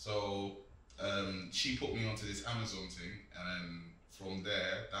 So she put me onto this Amazon thing, and then from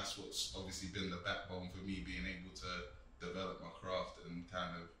there, that's what's obviously been the backbone for me being able to develop my craft and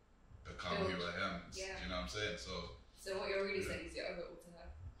kind of become who I am. Yeah. Do you know what I'm saying? So what you're really saying is you owe it all to her.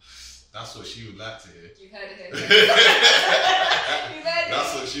 That's what she would like to hear. You've heard it here.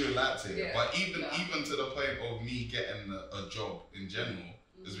 That's what she would like to hear. Yeah. But even to the point of me getting a job in general,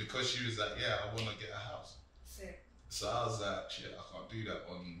 is because she was like, yeah, I want to get a house. Sick. So I was like, shit, I can't do that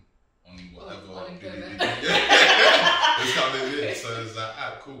on whatever I'm doing. unemployment. It's coming in. So it's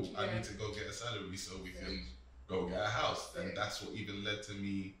like, cool. Yeah. I need to go get a salary so we can go get a house. And that's what even led to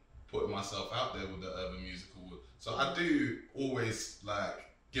me putting myself out there with the urban musical. So I do always like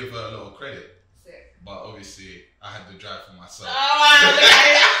give her a lot of credit. Sick. But obviously I had to drive for myself. Oh wow, look at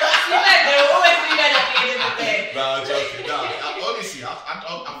it. You like they always do that at the end of the day. No, I'm joking. No, honestly, I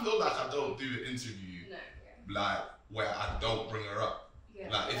feel like I don't do an interview like where I don't bring her up. Yeah,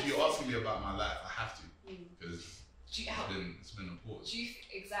 like if you're asking me about my life, I have to, because it's been important.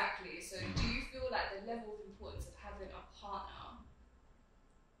 Exactly. So do you feel like the level of importance of having a partner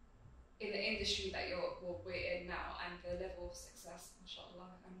in the industry that we're in now, and the level of success,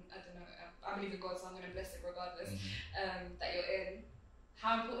 mashallah, I don't know, I believe in God, so I'm going to bless it regardless, that you're in,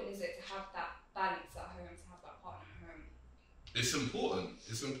 how important is it to have that balance at home, to have that partner at home? It's important.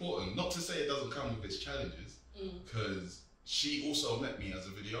 It's important. Not to say it doesn't come with its challenges, because she also met me as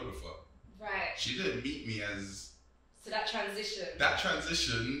a videographer. Right. She didn't meet me as... So that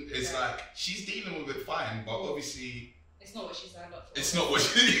transition is like, she's dealing with it fine, but obviously... It's not what she signed up for. It's not what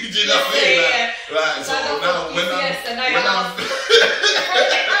she... Do you know what I mean? Like, so now when I'm...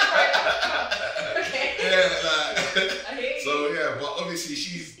 Okay. Yeah, like... So yeah, but obviously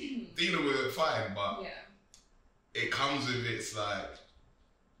she's dealing with it fine, but... It comes with its like...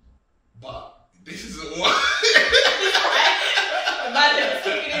 But... This isn't what... Imagine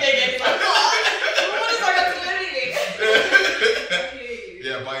kicking in again. It's like, what is that going to do anything?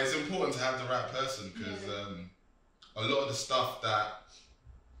 Yeah, but it's important to have the right person, because a lot of the stuff that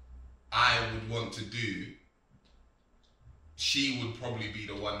I would want to do, she would probably be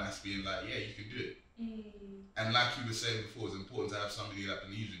the one that's being like, yeah, you can do it. And like you were saying before, it's important to have somebody that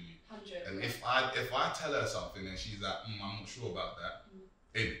believes in you. 100. And if I tell her something and she's like, I'm not sure about that,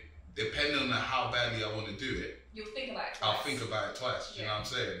 depending on how badly I want to do it, you'll think about it twice. I'll think about it twice. Do you know what I'm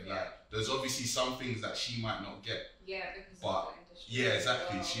saying? Like, there's obviously some things that she might not get. Yeah, because but of the industry. yeah,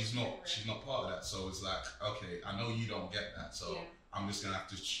 exactly. She's not part of that. So it's like, okay, I know you don't get that. So I'm just gonna have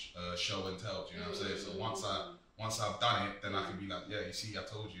to show and tell. Do you know what I'm saying? So once I've done it, then I can be like, yeah, you see, I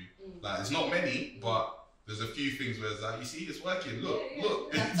told you. Like, it's not many, but there's a few things where it's like, you see, it's working. Look. Do you know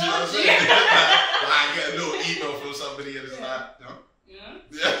what I'm saying? Like, I get a little email from somebody and it's like, you know.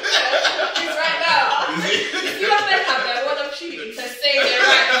 It's right now. You don't have that one opportunity to say they're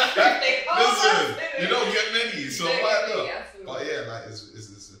right. Listen, you don't get many, so why not? Yeah, but yeah, like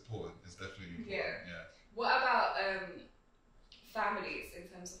it's important. It's definitely important. Yeah. What about families in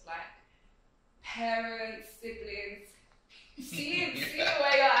terms of like parents, siblings? See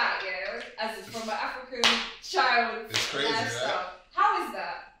where you're at, as from an African child. It's crazy, lifestyle. right? How is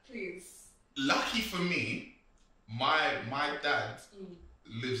that, please? Lucky for me, my dad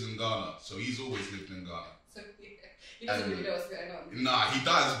lives in Ghana, so he's always lived in Ghana. So he doesn't really know what's going on. Nah, he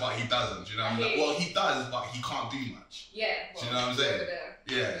does, but he doesn't. Do you know what I mean? Well, he does, but he can't do much. Yeah. Do you know what I'm saying?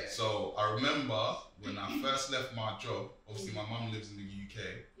 Yeah. So I remember when I first left my job. Obviously, my mum lives in the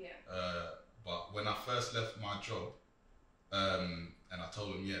UK. Yeah. But when I first left my job, and I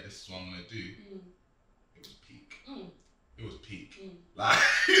told him, yeah, this is what I'm gonna do. It was peak. It was peak. Like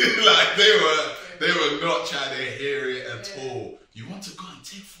they were not trying to hear it at all. You want to go and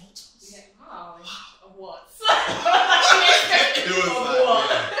take photos? Yeah. Wow. Of what? It was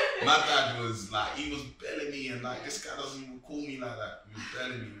like, my dad was like, he was belling me, and like, this guy doesn't even call me like that. He was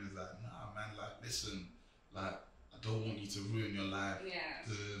belling me. He was like, nah, man, like, listen, like, I don't want you to ruin your life. Yeah.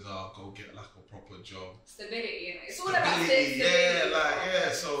 Go get like a proper job. Stability, you know. It's all about stability.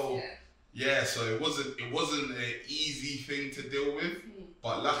 So it wasn't an easy thing to deal with,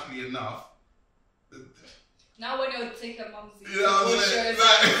 but luckily enough. Now when you're taking mum's shows, you know what I'm saying?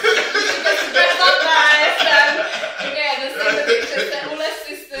 dress up nice, send the pictures, send all her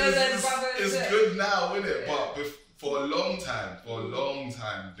sisters and brothers. It's good now, isn't it? Yeah. But for a long time,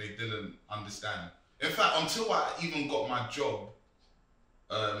 they didn't understand. In fact, until I even got my job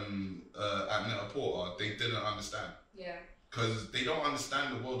at Net-a-Porter, they didn't understand. Yeah. Because they don't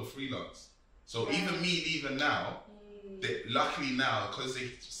understand the world of freelance. So even me leaving now, luckily now, because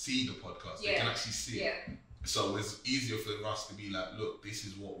they see the podcast, they can actually see it. So it's easier for us to be like, look, this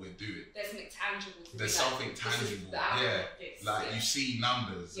is what we're doing. There's something tangible. There's something tangible. You see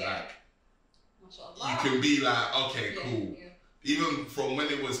numbers. Like, you can be like, okay, cool. Yeah. Even from when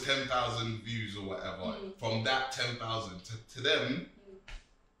it was 10,000 views or whatever, from that 10,000 to them,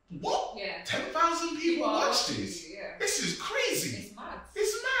 what? Yeah. 10,000 people watch this? Yeah. This is crazy.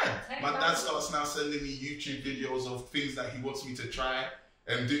 It's mad. My dad starts now sending me YouTube videos of things that he wants me to try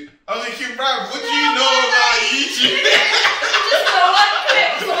and do. I'm thinking, bruv, what do you know about YouTube? Just the one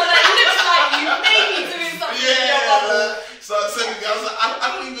clip, someone that looks like you, maybe doing something in your bubble. So I said, I was like, I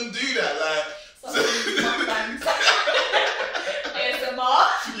don't even do that. Like, ASMR.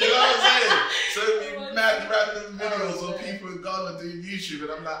 You know what I'm saying? So mad random videos of people in Ghana doing YouTube,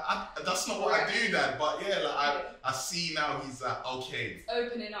 and I'm like, that's not what I do, Dad. But yeah, like I see now he's like, okay, he's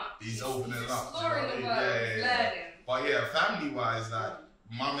opening up. He's opening up. Exploring the world, learning. But yeah, family-wise, like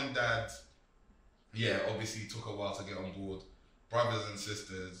mum and dad, obviously took a while to get on board. Brothers and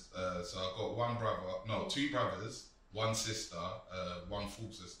sisters. So I've got two brothers, one sister, one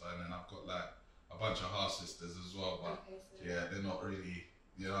full sister, and then I've got like a bunch of half sisters as well. But they're not really,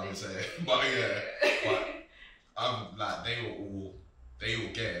 you know what I'm saying. But I'm like they all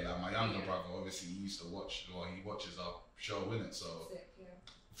get it. Like my younger brother, obviously he used to watch, or he watches our show, innit? So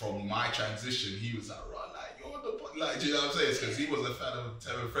from my transition, he was like, right, like you're the like, do you know what I'm saying? Because he was a fan of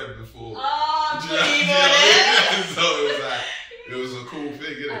Terror Fred before. Oh, do you know what I mean? So it was like, it was a cool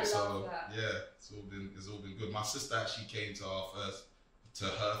thing, innit? So it's all been good. My sister actually came to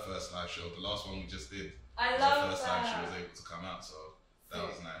her first live show. The last one we just did. I love the first that. time she was able to come out, so that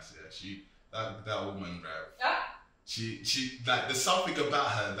was nice. Yeah, that woman, right? She like there's something about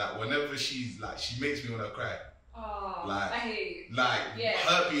her that whenever she's like, she makes me want to cry. Oh, like, I hate you. Like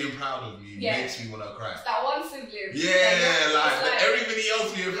her being proud of me makes me want to cry. It's that one sibling. Yeah, like everybody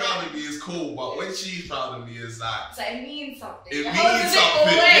else being proud of me is cool, but when she's proud of me, it's like it means something. It means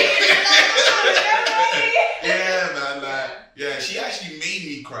something. Yeah, man. Like, she actually made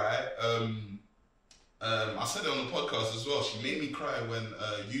me cry. I said it on the podcast as well. She made me cry when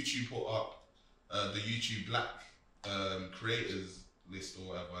YouTube put up the YouTube Black creators list or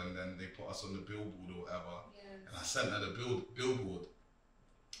whatever, and then they put us on the billboard or whatever. And I sent her the billboard,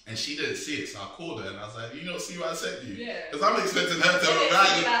 and she didn't see it, so I called her and I was like, "You don't see what I sent you?" Because I'm expecting her to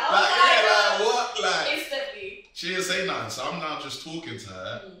write like what? Like instantly. She didn't say nothing, so I'm now just talking to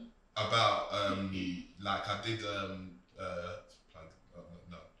her about like I did no.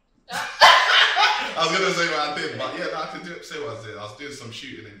 I was gonna say what I did, but I can say what I did. I was doing some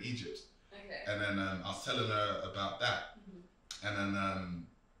shooting in Egypt, and then I was telling her about that, and then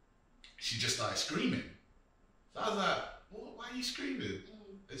she just started screaming. So I was like, why are you screaming?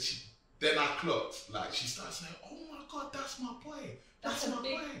 And then I clocked, like she started saying, "Oh my God, that's my boy, that's my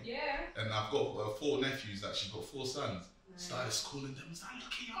boy." Yeah. And I've got 4 nephews. That she's got 4 sons. Started calling them. Was like,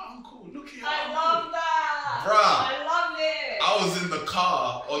 "Look at your uncle, look at your uncle." I love that. Bruh, I love it. I was in the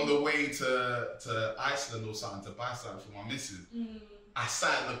car on the way to Iceland or something to buy something for my missus. I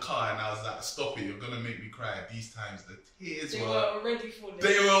sat in the car and I was like, "Stop it, you're gonna make me cry." These times the tears were already falling.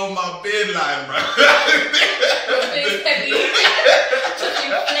 They were on my beard line, bro. It's heavy.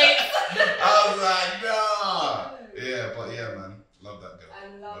 Touching plates. I was like, nah. Yeah, but man, love that girl. I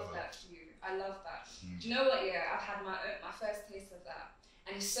love that for you. I love that. Do you know what? I've had my first taste of that,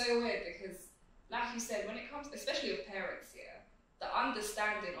 and it's so weird because, like you said, when it comes, especially with parents, the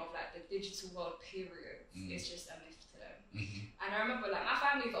understanding of like the digital world period is just a myth to them. And I remember like my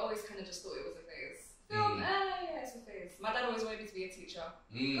family always kind of just thought it was a phase. It's a phase. My dad always wanted me to be a teacher.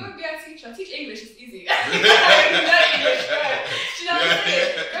 Go be a teacher. Teach English is easy. You know English, right? Do you know what I'm saying?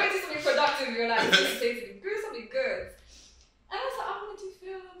 Go into something productive in your life. Just say to me, do something good. And I was like, I want to do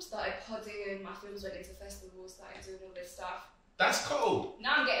films. Started podding. My films went into festivals. Started doing all this stuff. That's cool.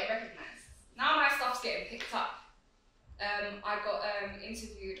 Now I'm getting recognised. Now my stuff's getting picked up. I got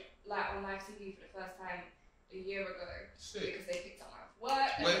interviewed like on live TV for the first time a year ago. Sick. Because they picked up my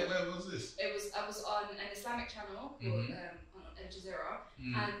work. Where was this? I was on on an Islamic channel called on Al Jazeera,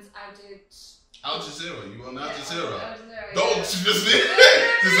 and I did. Al Jazeera, you were on Al Jazeera? Al Jazeera, Don't just me. I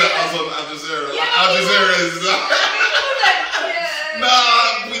was on Al Jazeera. Yeah, Al Jazeera is. Yeah.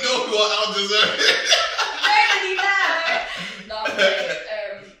 Nah, we know who are Al Jazeera. Really bad. No, I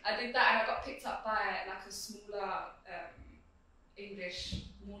did that and I got picked up by like a smaller English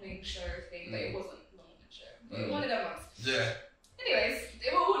morning show thing, but it wasn't the morning show. But one of them ones. Yeah. Anyways, they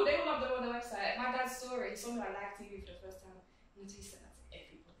all up there on the website. My dad saw it. He saw me on live TV for the first time, and he sent that to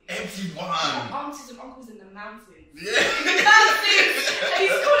everybody. Everyone. My aunties and uncles in the mountains. Yeah. In the mountains. And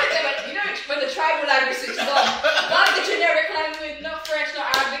he's calling them, and you know when the tribal language switches on, not the generic language, not French, not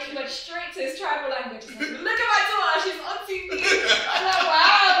Arabic. He went straight to his tribal language. He's like, look at my daughter, she's on TV. I'm like,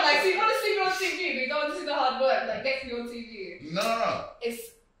 wow. Like, so you want to see me on TV, but you don't want to see the hard work. Like, get me on TV. No.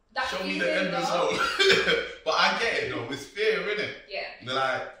 It's that. Show me the end result. But I get it though. It's fear, innit? Yeah.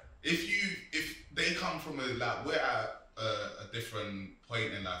 Like, if they come from we're at a different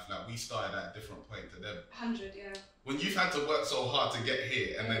point in life. Like, we started at a different point to them. 100, yeah. When you've had to work so hard to get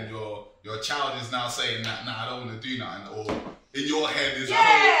here, and then your child is now saying that, nah, I don't want to do nothing, or in your head is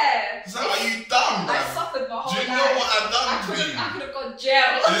yeah. Are you dumb, bro? I suffered my whole life. Do you know what I've done to you? I could have gone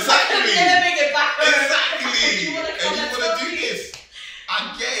jail. Exactly. Never make it back home. Exactly. You wanna And you want to do me? this.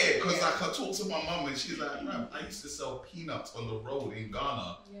 I get it, because like I talk to my mum and she's like, man, I used to sell peanuts on the road in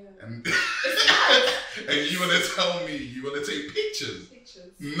Ghana. Yeah. And, It's nice. and you want to tell me you want to take pictures?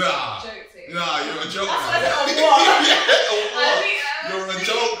 Nah. Joke thing. Nah, you're a joke, That's man. like a what? You're a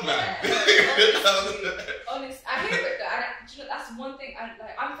joke, man. Honest, I hear it though. Do you know, that's one thing.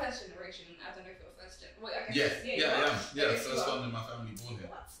 I'm first generation. I don't know if you're first gen. Well, I guess Yeah, I am. Yeah, Okay, first one in my family born here.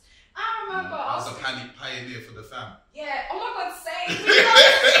 What? I remember. I was a pioneer for the fam. Yeah. Oh my God, same. You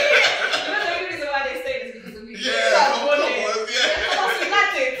know the reason why they say this because of me. Yeah, Come on, yeah. Come on,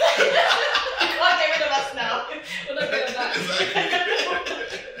 United. You can't get rid of us now. We're not doing that. Exactly.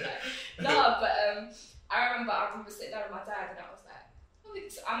 No, but I remember sitting down with my dad and I was like,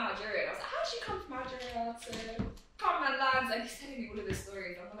 I'm Nigerian. I was like, how did you come from Nigeria to come my lands? And he's telling me all of this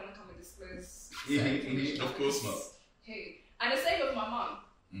stories. I'm not going to come and disclose information. Of course not. Hey. And the same with my mum.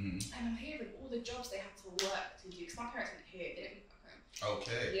 Mm-hmm. And I'm hearing all the jobs they had to work to do. Because my parents went here, they didn't move back home.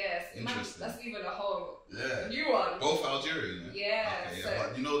 Okay. Yes. Interesting. That's even a whole new one. Both Algerian, yeah? Okay, So,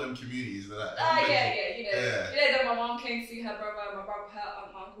 but you know them communities that. yeah. You know Yeah. that my mom came to see her brother, my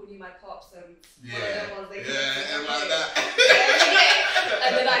uncle knew my pops, and one of them ones they and like that.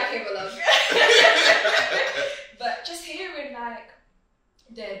 And then I came along. But just hearing like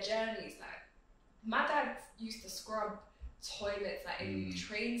their journeys, like my dad used to scrub toilets like in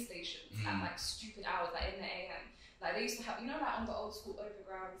train stations at like stupid hours, like in the AM. Like they used to have, you know, like on the old school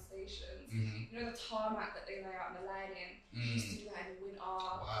overground stations, you know, the tarmac that they lay out in the lining. He used to do that in the winter.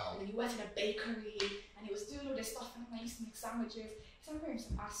 Wow. And then he worked in a bakery and he was doing all this stuff, and I used to make sandwiches. So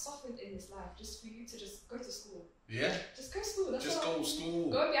I suffered in this life just for you to just go to school. Yeah. Just go to school. That's just go to school.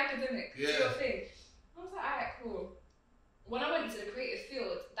 Go and be academic. Yeah. Do your thing. I was like, alright, cool. When I went into the creative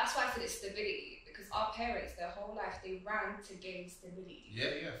field, that's why I said it's stability. Because our parents, their whole life, they ran to gain stability.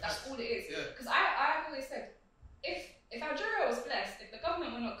 Yeah. That's all it is. Yeah. Because I've always said, if Algeria was blessed, if the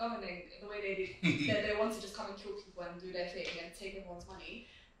government were not governing the way they did, they want to just come and kill people and do their thing and take everyone's money,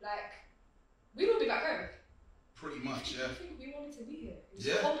 like, we'd all be back home. Pretty much, yeah. I think we wanted to be here. It's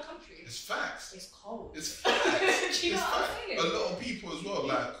a cold country. It's facts. It's cold. It's facts. Do you know what I'm saying? A lot of people as well,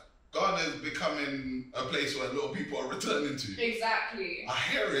 like, Ghana is becoming a place where a lot of people are returning to. Exactly. I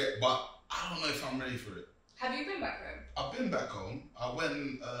hear it, but I don't know if I'm ready for it. Have you been back home? I've been back home. I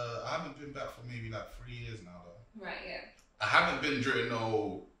haven't been back for maybe like 3 years now though. Right, yeah. I haven't been during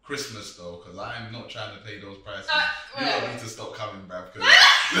no Christmas though, because I'm not trying to pay those prices. You well. don't need to stop coming, bruv. Because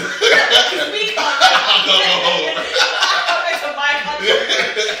we can't.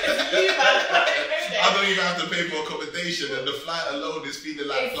 I don't even have to pay for accommodation, and the flight alone is feeling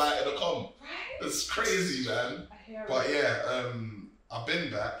like flight in a com. Right? It's crazy, man. I hear But it. yeah, I've been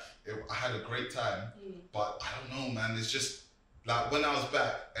back. I had a great time, but I don't know, man. It's just like when I was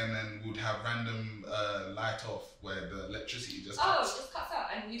back, and then we'd have random light off where the electricity just cuts. Just cuts out,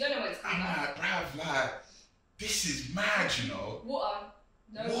 and you don't know when it's coming I'm back. like, bruv, like this is mad, you know. Water.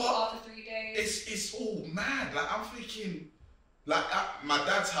 No water for 3 days. It's all mad. Like I'm thinking, like my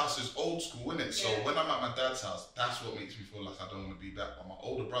dad's house is old school, isn't it? So when I'm at my dad's house, that's what makes me feel like I don't want to be back. But my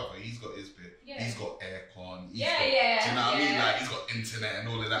older brother, he's got his bit. Yeah. He's got aircon. Yeah. Do you know what I mean? Like he's got internet and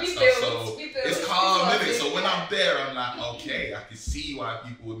all of that stuff. So it's calm, isn't it? So when I'm there, I'm like, okay, I can see why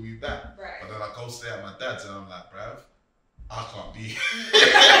people would move back. Right. But then I go stay at my dad's, and I'm like, bruv, I can't be.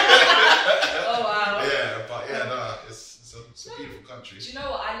 Oh wow. Yeah, but yeah, no, it's It's a beautiful country. Do you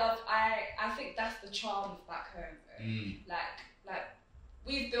know what I love? I think that's the charm of back home. Like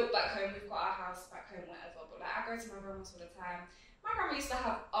we've built back home. We've got our house back home, whatever. But like I go to my grandma's all the time. My grandma used to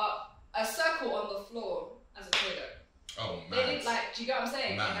have a circle on the floor as a toilet. Oh man. They didn't like. Do you get what I'm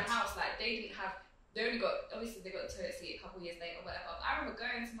saying? Mad. In the house, like they didn't have. They only got, obviously they got the toilet seat a couple years later, whatever. But I remember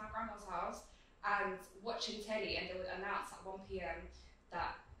going to my grandma's house and watching telly, and they would announce at 1 p.m.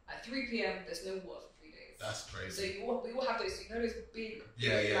 that at 3 p.m. there's no water for 3 days. That's crazy. So we all have those, you know, those big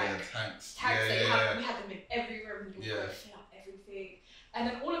tanks. We had them in every room. We would fill up everything, and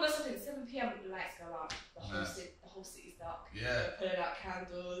then all of a sudden 7 p.m. the lights go out. The whole city's dark. Yeah. They're putting out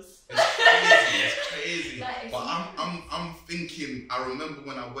candles. It's crazy. Like, but I'm thinking. I remember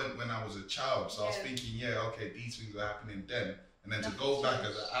when I went when I was a child. So I was thinking, okay, these things are happening then, and then to go back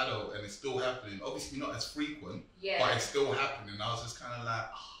as an adult and it's still happening. Obviously not as frequent, but it's still happening. I was just kind of like,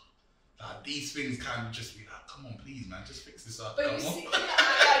 these things kind of just be like, come on, please, man, just fix this up. But you see, but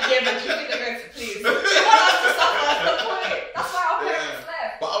you think they're going to please? They want us to suffer. That's the point. That's why our parents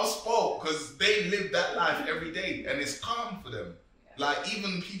left. But I was spoiled because they live that life every day, and it's calm for them. Yeah. Like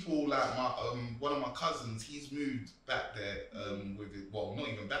even people like my one of my cousins, he's moved back there with it. Well, not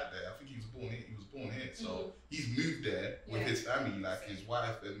even back there. I think he was born here. So he's moved there with his family, like his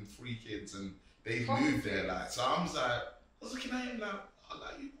wife and 3 kids, and they've moved there. Like so, I was looking at him like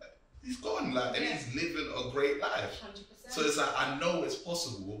he's gone, like, and he's living a great life. 100%. So it's like, I know it's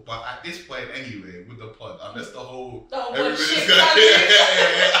possible, but at this point anyway, with the pod, unless the whole everybody's going,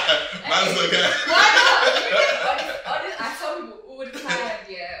 man's like, why not? I tell people all the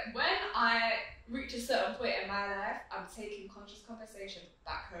time, when I reach a certain point in my life, I'm taking conscious conversations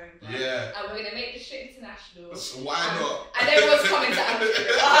back home. Right? Yeah. And we're gonna make this shit international. So why not? And everyone's coming to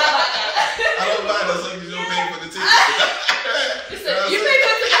Africa. I don't mind as long as you're paying for the ticket. Listen, you pay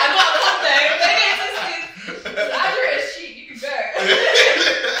for the ticket, I got a pop there. I'm British sheep, you can go.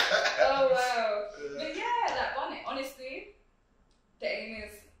 Oh wow. But like honestly, the aim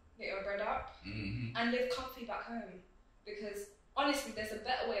is get your bread up and live comfy back home. Because honestly, there's a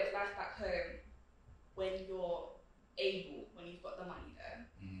better way of life back home when you're able, when you've got the money there,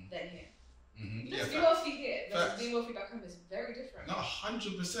 than here. You know, to be wealthy here versus being wealthy back home is very different. No,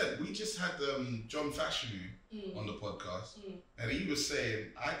 100%. We just had John Fashanu on the podcast, and he was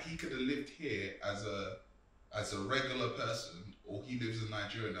saying he could have lived here as a regular person, or he lives in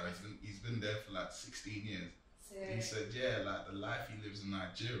Nigeria now. He's been there for like 16 years. He said, like the life he lives in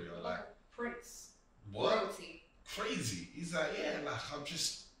Nigeria, like a prince, what? Royalty. Crazy. He's like, like I'm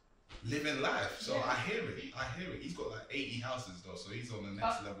just living life. So I hear it. He's got like 80 houses though, so he's on the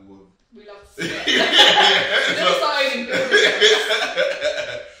next level of. We love to see it.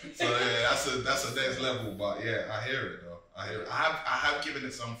 So that's a next level. But I hear it though. I have given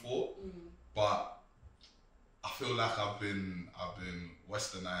it some thought, but I feel like I've been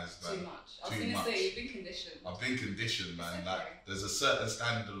westernized. Too much. I was going to say you've been conditioned. I've been conditioned, man. Okay. Like there's a certain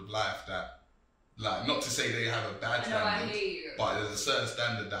standard of life that. Like, not to say they have a bad standard, but there's a certain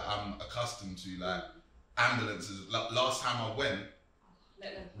standard that I'm accustomed to. Like ambulances. Last time I went,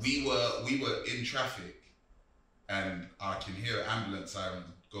 we were in traffic, and I can hear an ambulance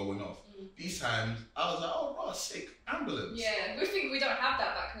siren going off. These times, I was like, oh, sick ambulance. Yeah, we think we don't have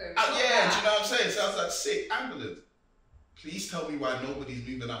that back home. Do you know what I'm saying? So I was like, sick ambulance. Please tell me why nobody's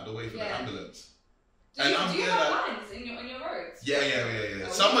moving out the way for the ambulance. Do you have lines in your roads? Yeah.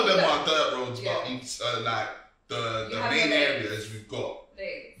 Some of them are dirt roads, but like the main areas we've got.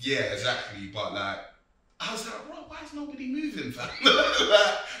 Yeah, exactly. But like, I was like, bro, why is nobody moving, fam?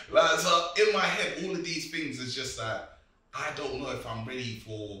 like, so in my head, all of these things is just like, I don't know if I'm ready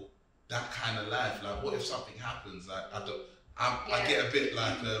for that kind of life. Like, what if something happens? Like, I get a bit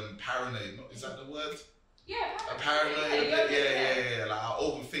like paranoid. Is that the word? Yeah, paranoid. Yeah. Like I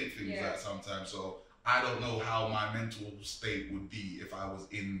overthink things like sometimes. So. I don't know how my mental state would be if I was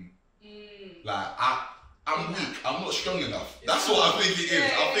in, like, I'm weak, I'm not strong enough. That's what I think it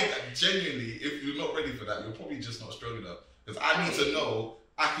is. I think that genuinely, if you're not ready for that, you're probably just not strong enough. Because I need to know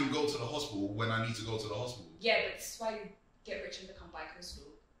I can go to the hospital when I need to go to the hospital. Yeah, but this is why you get rich and become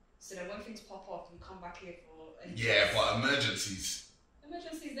bi-coastal. So then when things pop off, you come back here for... but emergencies. Then let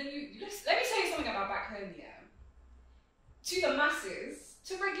me tell you something about back home, To the masses,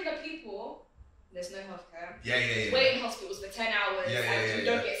 to regular people... There's no healthcare. Yeah. Wait in hospitals for 10 hours and you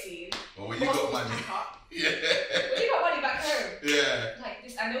don't get seen. Well, when you got money. When you got money back home. Like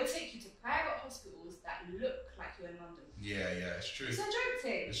this, and they'll take you to private hospitals that look like you're in London. Yeah, it's true. It's a joke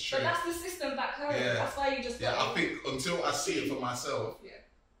thing. It's true. But that's the system back home. Yeah. That's why you just I think until I see it for myself,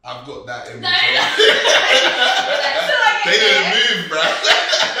 I've got that in me. They didn't move, bruh.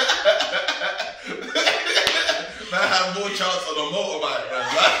 I have more chance on a motorbike, man.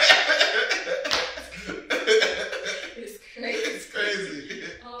 It's crazy. It's crazy.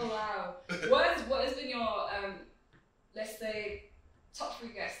 Oh wow. What has been your let's say top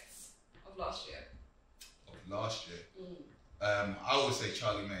 3 guests of last year? Of last year, I always say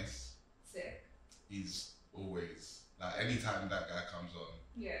Charlie Mace. Sick. He's always like anytime that guy comes on,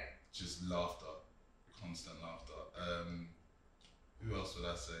 yeah, just laughter, constant laughter. Who else would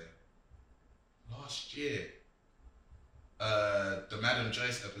I say? Last year, the Madam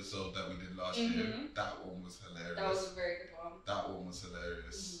Joyce episode that we did last year, that one was hilarious. That was a very good one. That one was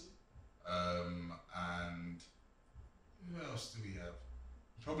hilarious. And who else do we have?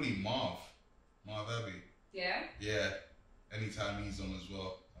 Probably Marv Abbey. Yeah? Yeah, anytime he's on as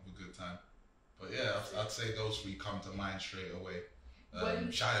well, have a good time. But yeah, I'd say those 3 come to mind straight away.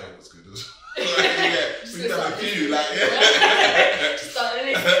 Shia was good as well. Yeah, we've done a few, like, yeah. Just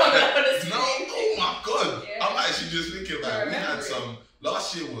started coming up on the screen. No, oh my God. Yeah. I'm actually just thinking about it. We had some,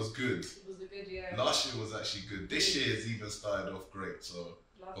 last year was good. It was a good year. Last year was actually good. This year has even started off great, so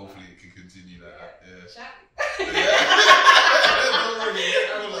Love hopefully that. it can continue like that. Yeah. Chat. Don't worry.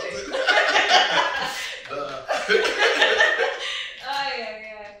 Yeah.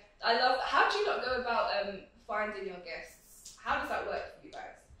 I love. How do you not go about finding your guests? How does that work for you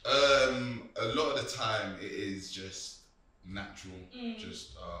guys? A lot of the time it is just natural.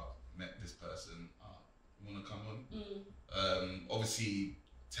 Just met this person. You wanna come on? Obviously,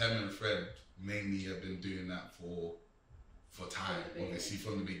 Tem and Fred mainly have been doing that for time. Obviously,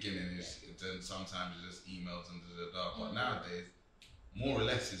 from the beginning, then sometimes it's just emails and But nowadays, more or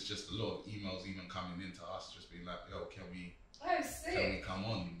less, it's just a lot of emails even coming into us, just being like, "Yo, can we come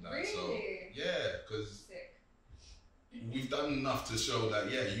on?" Like, really? So yeah, because we've done enough to show that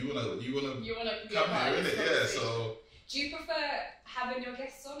you wanna be come a part here, of this innit? Yeah. conversation. So do you prefer having your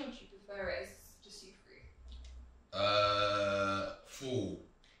guests on, or do you prefer it as just you 3? full.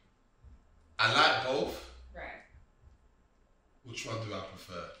 I like both. Right. Which one do I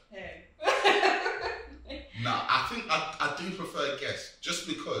prefer? Hey. Nah, I think I do prefer guests, just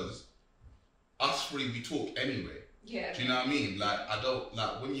because us 3 we talk anyway. Yeah. Do you know what I mean? Like, I don't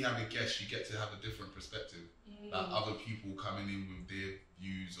like when you have a guest, you get to have a different perspective. Like other people coming in with their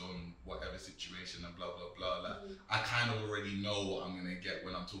views on whatever situation and blah blah blah. Like I kind of already know what I'm gonna get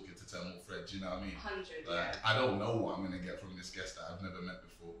when I'm talking to Tem or Fred. Do you know what I mean? 100. Like I don't know what I'm gonna get from this guest that I've never met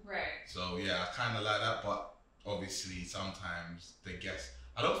before. Right. So yeah, I kind of like that. But obviously, sometimes the guest.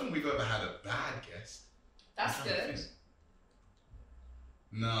 I don't think we've ever had a bad guest. That's good.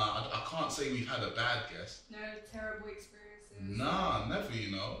 Nah, I can't say we've had a bad guest. No terrible experiences. Nah, never.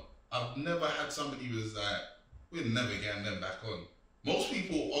 You know, I've never had somebody who was like, we're never getting them back on. Most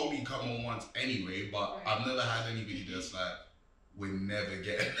people only come on once anyway, but I've never had anybody that's like, we're never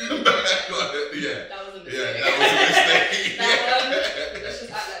getting them back on. Yeah. That was a mistake. Yeah, that was a mistake. Let's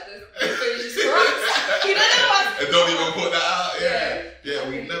just act like the footage is corrupt. You know what? And don't even put that out. Yeah,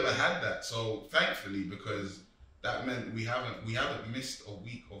 we've Okay. never had that. So thankfully, because that meant we haven't missed a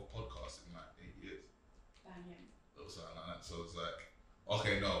week of podcasting in like 8 years. Banging. Or something like that. So it's like,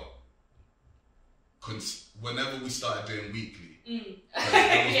 okay, no. Whenever we started doing weekly,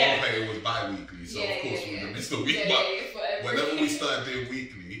 it was bi-weekly, so of course we would have missed a week. But whenever we started doing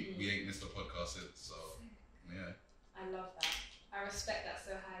weekly, we ain't missed a podcast since. So yeah. I love that. I respect that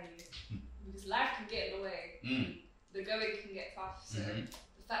so highly because life can get in the way. The going can get tough. So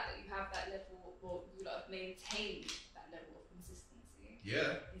the fact that you have that level, or you have maintained that level of consistency,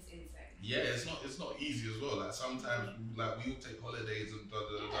 is insane. Yeah, it's not easy as well. Like sometimes, like we all take holidays and blah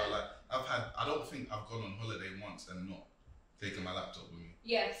blah blah. Like I don't think I've gone on holiday once and not taken my laptop with me.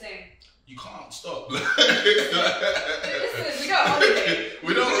 Yeah, same. You can't stop. Listen, we got a holiday.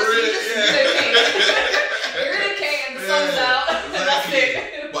 We don't really. We're relocate and the sun's out. Exactly. That's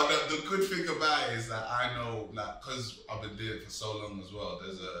it. But the good thing about it is that I know, like, because I've been doing it for so long as well.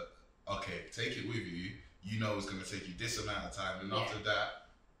 There's take it with you. You know it's gonna take you this amount of time, and after that,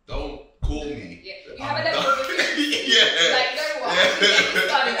 don't call me. Yeah, you have a level of yeah. Like, you know what? I'm getting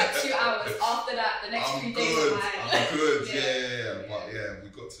started at 2 hours. After that, the next few days are mine. I'm good. Yeah. But yeah, we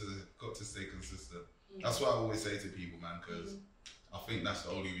got to stay consistent. That's what I always say to people, man, because I think that's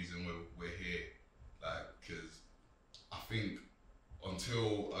the only reason we're here. Like, because I think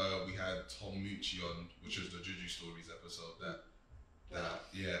until we had Tom Mucci on, which was the Juju Stories episode that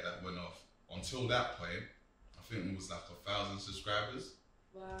went off. Until that point, I think it was like 1,000 subscribers.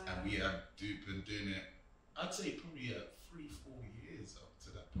 Wow. And we have been doing it, I'd say probably 3-4 years up to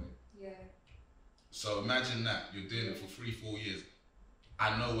that point. Yeah. So imagine that, you're doing it for 3-4 years.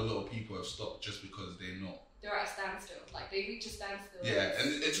 I know a lot of people have stopped just because they're not they're at a standstill. Like they reach a standstill. Yeah,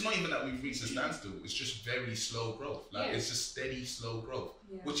 and it's not even that we've reached a standstill. It's just very slow growth. Like it's just steady, slow growth,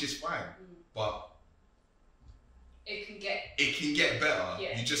 which is fine. But it can get better.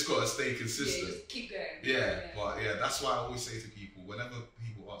 Yeah. You just gotta stay consistent. Yeah, just keep going. But that's why I always say to people, whenever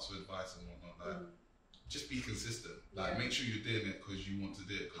people ask for advice and whatnot, like just be consistent. Like make sure you're doing it because you want to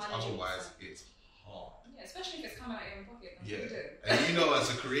do it. Because otherwise, it's hard. Yeah, especially if it's coming out of your own pocket. And you know, as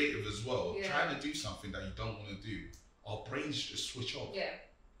a creative as well, trying to do something that you don't want to do, our brains just switch off. Yeah.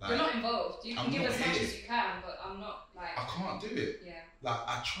 Like, you're not involved. You can give as much as you can, but I'm not like. I can't do it. Yeah. Like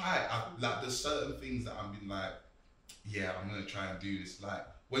I try. Like there's certain things that I'm being like, I'm gonna try and do this. Like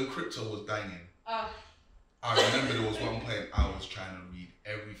when crypto was banging, I remember there was one point I was trying to read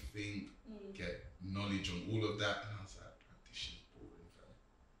everything, get knowledge on all of that, and I was like, this shit's boring,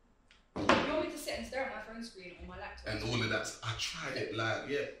 fam. You want me to sit and stare at my phone screen on my laptop? And all of that, I tried it.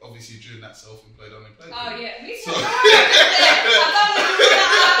 Like obviously during that self-employed, unemployed. Oh yeah, me too. So,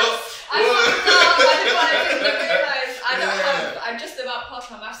 I'm just about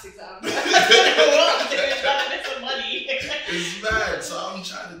past my maths exam. I don't know what I'm doing, trying to make some money. It's mad. So I'm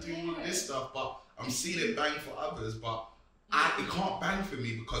trying to do all of this stuff, but I'm seeing it bang for others, but it can't bang for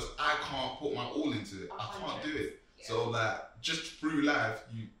me because I can't put my all into it. I can't do it. Yeah. So like just through life,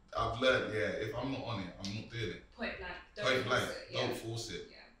 I've learned, if I'm not on it, I'm not doing it. Point blank. Don't force it.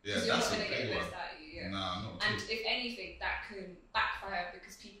 Yeah, that's a big one. Nah, not and if anything, that can backfire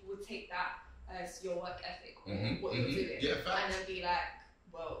because people would take that as your work ethic or what you're doing. Yeah, and then be like,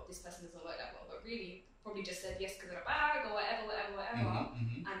 well, this person doesn't work that well, but really probably just said yes because of a bag or whatever.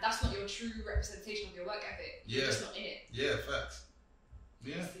 And that's not your true representation of your work ethic. You're just not in it. Yeah, facts.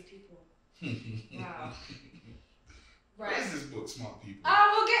 Yeah. People. Wow. Right. What is this book, Smart People?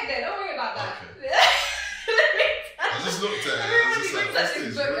 We'll get there. Don't worry about that. Okay. I just looked at it. I was just like, what's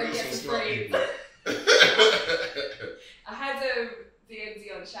this? Riddles for Smart People. I had DMZ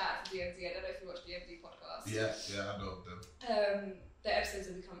on chat for DMZ. I don't know if you watch DMZ podcast. Yeah, I know them. The episodes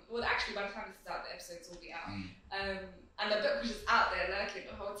will be coming. Well, actually, by the time this is out, the episodes will be out. And the book was just out there lurking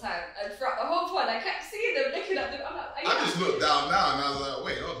the whole time. And throughout the whole pod, I kept seeing them looking at them. I'm like, I just looked down now and I was like,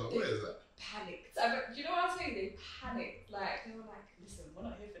 wait, hold on, what is that? Panicked. You know what I'm saying? They panicked. Like, they were like, listen, we're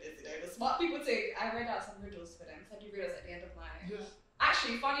not here for this, The smart people think I read out some riddles for them. So I do riddles at the end of my. Yeah.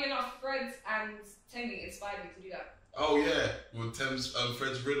 Actually, funny enough, Fred and Temi inspired me to do that. Oh yeah, with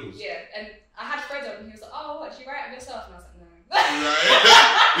Fred's riddles. Yeah, and I had Fred on and he was like, oh, what, did you write it yourself? And I was like, no. Right?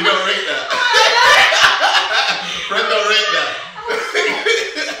 You don't rate that. Fred don't rate that.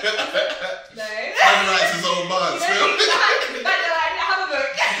 No. Fred writes his own bars. I have a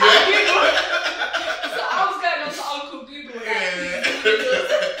book. So I was going on to Uncle Google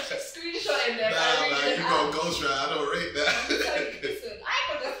screenshotting them. You got a ghostwriter, I don't rate that. Listen, I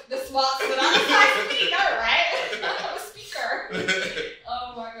ain't got the smarts for that. I speak, alright? I'm a speaker.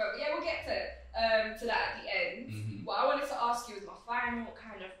 Oh my god. Yeah, we'll get to that at the end. What I wanted to ask you is my final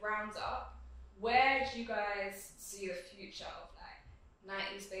kind of rounds up. Where do you guys see the future of like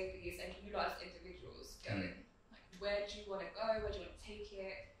 90s babies and you lot as individuals going? Like, where do you want to go? Where do you want to take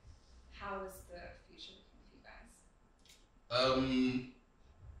it? How is the future looking for you guys?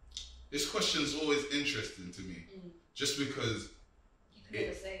 This question is always interesting to me, just because you can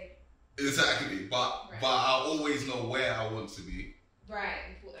never say exactly, but I always know where I want to be. Right,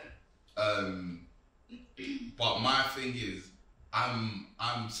 important. But my thing is, I'm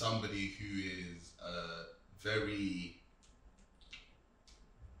somebody who is very.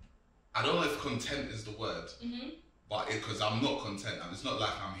 I don't know if content is the word, but because I'm not content, and it's not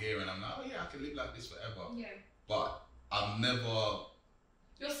like I'm here and I'm like, oh yeah, I can live like this forever. Yeah. But I've never.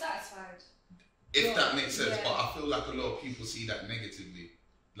 You're satisfied. If that makes sense, but I feel like a lot of people see that negatively,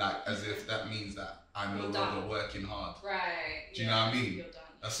 like as if that means that I'm no longer working hard. Right. Do you know what I mean? You're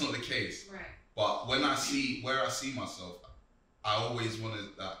done. That's not the case. Right. But when I see where I see myself, I always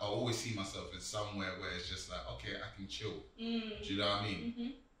see myself as somewhere where it's just like, okay, I can chill. Do you know what I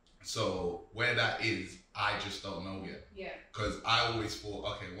mean? So where that is, I just don't know yet. Yeah. Because I always thought,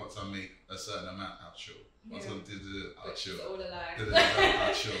 okay, once I make a certain amount, I'll chill. Once I did it, I'll chill. It's all a lie.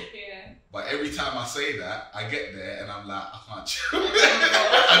 I'll chill. Yeah. But every time I say that, I get there and I'm like, I can't chill.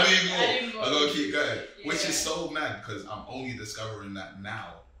 I need more. I gotta keep going. Yeah. Which is so mad because I'm only discovering that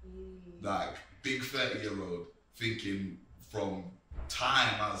now. Like, big 30-year-old thinking from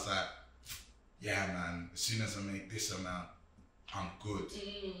time, I was like, yeah, man, as soon as I make this amount, I'm good.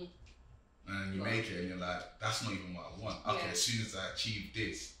 And you make it and you're like, that's not even what I want. Okay, as soon as I achieve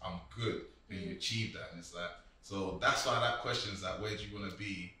this, I'm good. Then you achieve that. And it's like, so that's why that question is like, where do you want to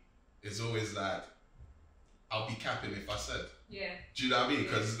be? It's always like, I'll be capping if I said. Yeah. Do you know what I mean?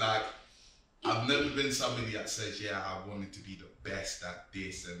 Because it's like, I've never been somebody that says, yeah, I wanted to be the best at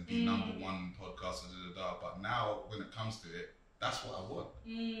this and be number one podcast, but now when it comes to it, that's what I want.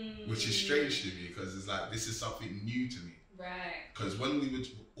 Which is strange to me because it's like, this is something new to me. Right. Because when we would,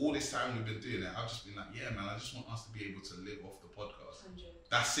 all this time we've been doing it, I've just been like, yeah, man, I just want us to be able to live off the podcast. 100.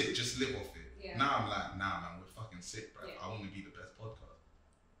 That's it, just live off it. Yeah. Now I'm like, nah, man, we're fucking sick, bro. I want to be the best podcast.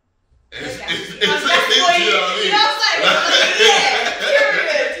 It's like, you know what I mean?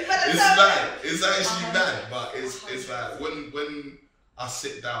 It's actually mad, but it's like when I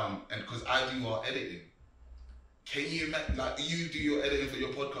sit down and because I do our editing, can you imagine, like you do your editing for your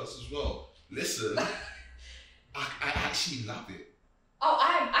podcast as well? Listen, I actually love it. Oh,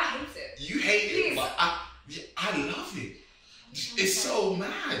 I hate it. You hate it, but I love it. It's so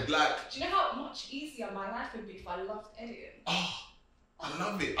mad. Like, do you know how much easier my life would be if I loved editing? Oh, I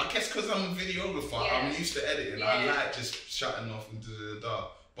love it. I guess because I'm a videographer, I'm used to editing. I like just shutting off and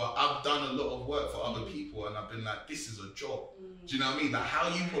But I've done a lot of work for other people and I've been like, this is a job. Do you know what I mean? Like how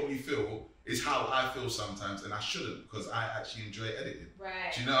you probably feel is how I feel sometimes, and I shouldn't because I actually enjoy editing.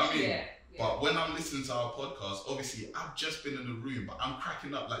 Right. Do you know what I mean? Yeah. But when I'm listening to our podcast, obviously I've just been in the room, but I'm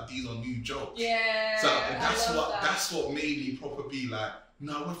cracking up like these are new jokes. Yeah. So that's what made me proper be like,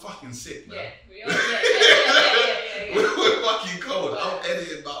 no, we're fucking sick, man. Yeah. We're fucking cold. I'm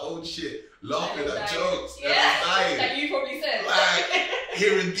editing my own shit, laughing at jokes. Yeah. Dying. Like you probably said. Like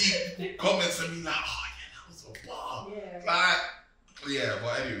hearing deep comments and being like, oh yeah, that was a bar. Yeah. Like, yeah,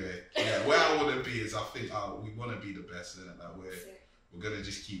 but anyway, where I want to be is I think we want to be the best in it. Like we're gonna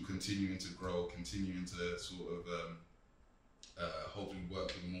just keep continuing to grow, continuing to sort of hopefully work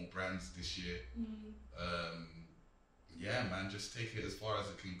with more brands this year. Yeah, man, just take it as far as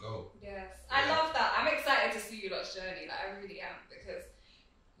it can go. Yes, I love that. I'm excited to see you lot's journey. Like I really am, because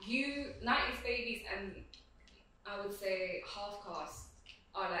you, 90s Babies, and I would say Half Cast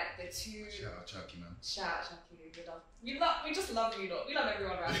are like the two. Shout out Chucky, man. Shout out Chucky. We just love you lot. We love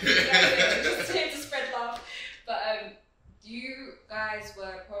everyone around here. We're just here to spread love. But you guys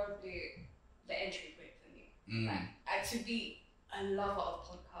were probably the entry point for me. Like to be a lover of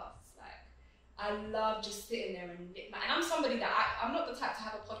podcasts. I love just sitting there and I'm somebody that I'm not the type to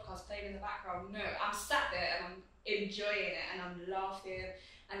have a podcast playing in the background. No, I'm sat there and I'm enjoying it and I'm laughing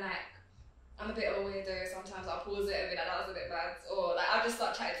and like I'm a bit of a weirdo. Sometimes I'll pause it and be like, that was a bit bad, or like I'll just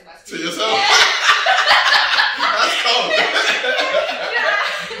start chatting to my screen. To yourself? That's cold.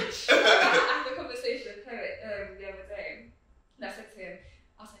 I had a conversation with Poet the other day and I said to him,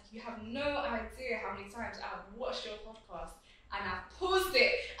 I was like, you have no idea how many times I've watched your podcast and I've paused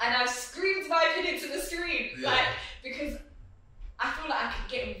it and I've screamed my opinion to the screen, like, because I feel like I could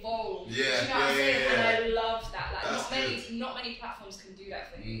get involved. Yeah, do you know what I'm saying? yeah. And I love that. Like, That's not many platforms can do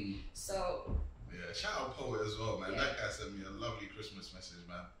that for me. So yeah, shout out Poet as well, man. That guy sent me a lovely Christmas message,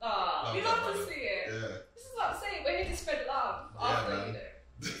 man. We love to see it. Yeah. This is what I'm saying. We're here to spread love. After, man.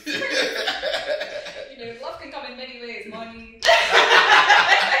 Love can come in many ways. Money. But,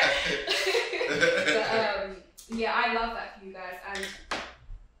 yeah, I love that for you guys, and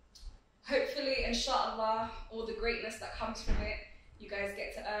hopefully, inshallah, all the greatness that comes from it, you guys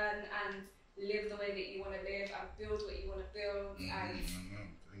get to earn and live the way that you want to live and build what you want to build. And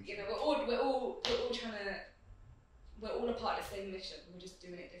we're all trying to, we're all a part of the same mission. We're just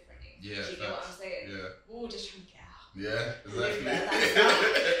doing it differently. Yeah, do you get what I'm saying? Yeah. We're all just trying to get out. Yeah,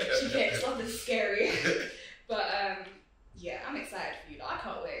 exactly. Something scary, but yeah, I'm excited for you. I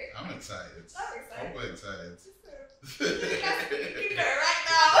can't wait. I'm excited. I'm excited. You can go right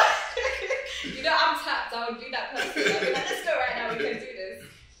now. I'm tapped. I would be that person. I'd be like, let's go right now. We can do this.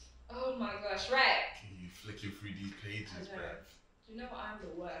 Oh my gosh, right. Can you flicking through these pages, bro? Do you know what? I'm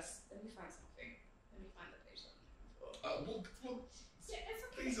the worst. Let me find something. Let me find the page that I'm looking for. What? Yeah, it's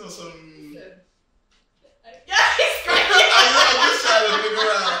okay. These are some. Yeah, he's great. I'm just trying to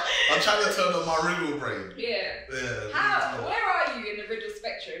figure out. I'm trying to turn on my riddle brain. Yeah. Yeah. Where are you in the riddle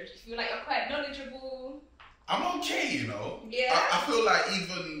spectrum? Do you feel like you're quite knowledgeable? I'm okay, you know. Yeah. I feel like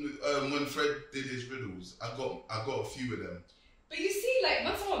even when Fred did his riddles, I got a few of them. But you see, like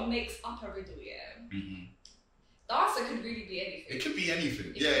when someone makes up a riddle, the answer could really be anything. It could be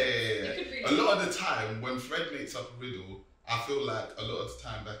anything. Yeah. It could really a lot of the time, when Fred makes up a riddle, I feel like a lot of the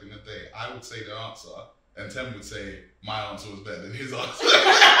time back in the day, I would say the answer, and Tem would say my answer was better than his answer.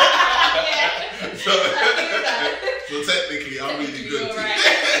 So technically, I'm really good. You're right.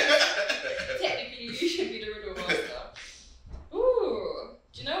 Technically, you should be the riddle master. Ooh,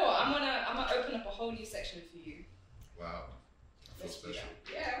 do you know what? I'm gonna open up a whole new section for you. Wow, I feel special.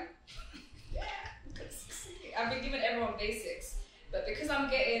 Yeah. I've been giving everyone basics, but because I'm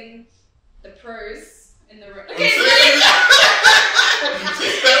getting the pros in the room. Okay,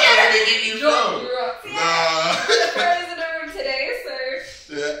 Where did they get you from? Nah. The pro is in the room today, so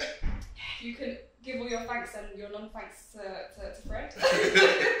yeah. you can give all your thanks and your non-thanks to Fred.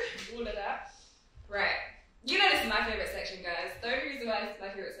 All of that. Right. You know this is my favourite section, guys. The only reason why it's my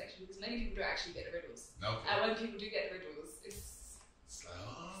favourite section is because many people don't actually get the riddles. Okay. And when people do get the riddles, it's a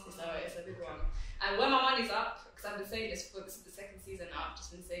big one. And when my money's up, because I've been saying this is the second season now, I've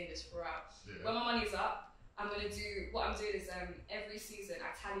just been saying this throughout. Yeah. When my money's up, what I'm doing is every season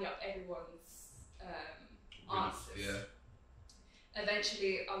I tally up everyone's answers. Yeah.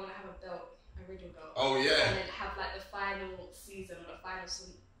 Eventually, I want to have a riddle belt. Oh yeah. And then have like the final season or the final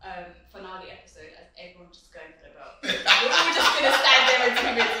finale episode as everyone just going for the belt. We're all just gonna stand there and do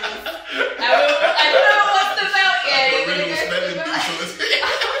riddles. I don't know what's the belt yet. You're gonna go for the belt.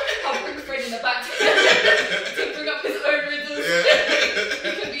 I'll bring Fred in the back to bring up his own riddles. Yeah.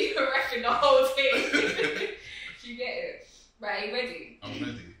 He can be wrecking the whole thing. You get it? Right, are you ready? I'm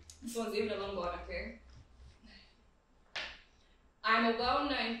ready. This one's even a long one, okay? I'm a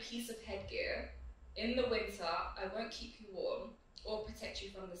well-known piece of headgear. In the winter, I won't keep you warm or protect you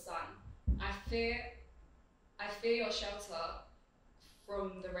from the sun. I fear your shelter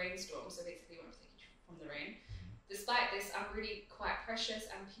from the rainstorm, so basically I won't protect you from the rain. Despite this, I'm really quite precious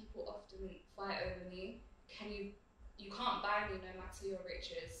and people often fight over me. You can't buy me no matter your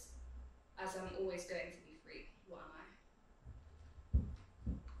riches, as I'm always going to be free. What am I?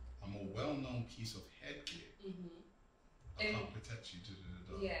 I'm a well-known piece of headgear. I can't protect you.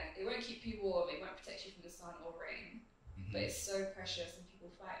 Yeah, it won't keep you warm, it won't protect you from the sun or rain. But it's so precious and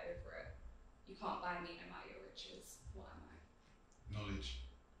people fight over it. You can't buy me no matter your riches. What am I? Knowledge.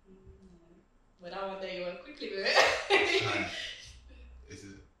 But I want that you went quickly with it.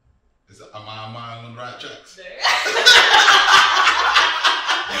 Am I on the right tracks? No.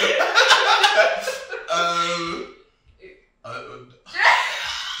 Do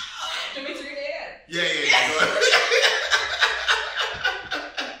you want me to read it again? Yeah. Go ahead.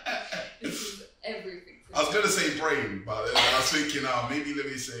 This is everything. I was going to say brain, but I was thinking, maybe let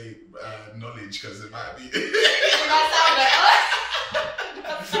me say knowledge, because it might be... It might sound better.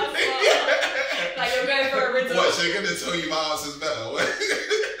 That sounds well. Like you're going for a riddle. What, so you're going to tell you my answer's better?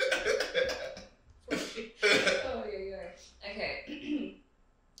 Oh, yeah. Okay.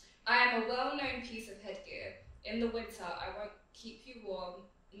 I am a well-known piece of headgear. In the winter, I won't keep you warm,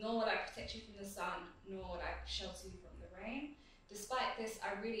 nor will I protect you from the sun, nor will I shelter you from the rain. Despite this,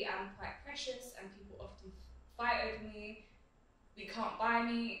 I really am quite precious and people often fight over me. You can't buy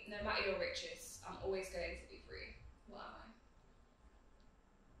me, no matter your riches. I'm always going to be free. What am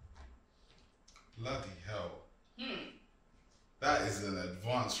I? Bloody hell. That is an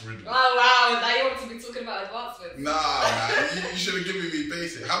advanced riddle. Oh wow, now you want to be talking about advancements. Nah, you should have given me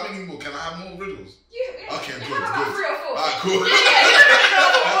basic. How many more? Can I have more riddles? Yeah. Okay, good. About 3 or 4. Alright, cool. Yeah.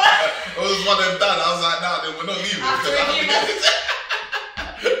 I was one of them done. I was like, nah, then we're not leaving. After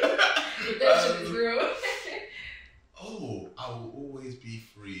redemption is real. Oh, I will always be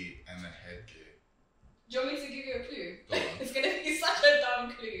free and a headgear. Do you want me to give you a clue? Go on. It's going to be such a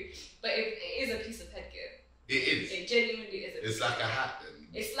dumb clue, but it is a piece of headgear. It is. It genuinely is. It's like a hat then.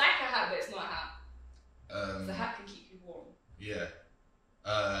 It's like a hat, but it's not a hat. The hat can keep you warm. Yeah.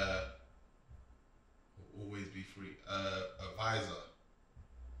 Will always be free. A visor.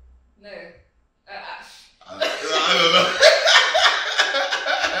 No. I don't know.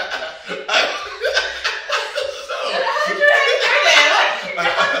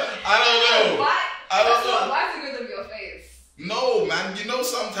 I don't know. Why? I don't know. Why is it good of your face? No, man. You know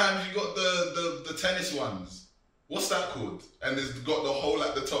sometimes you got the tennis ones. What's that called? And it's got the hole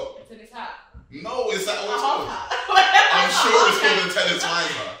at the top. A tennis hat. No, is that what it's called? Hat. I'm sure it's called a tennis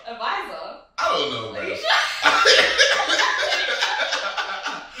visor. A visor? I don't know, man. Are you sure?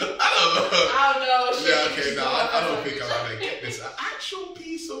 I don't know. Shit. Yeah, okay, no, I don't think I'm gonna get this. An actual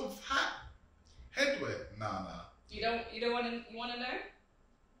piece of headwear? Nah. You wanna know?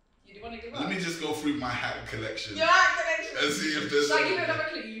 You do wanna give up? Let me just go through my hat collection. Your hat collection. And see if there's. So I give you another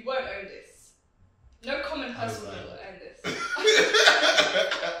clue. You won't own this. No common person will own this. How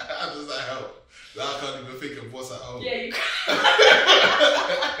does that help? I can't even think of what's at home. Yeah, you can't.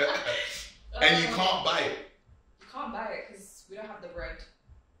 And you can't buy it. You can't buy it because we don't have the bread.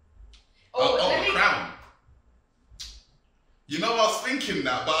 A crown. You know, I was thinking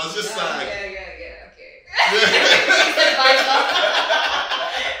that, but I was just like... Yeah, okay.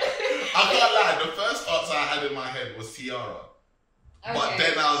 I can't lie, the first answer I had in my head was tiara. Okay. But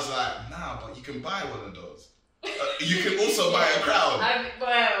then I was like, nah, but you can buy one of those. You can also buy a crown.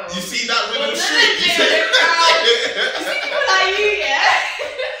 You see that riddle shit? You see people like you, yeah?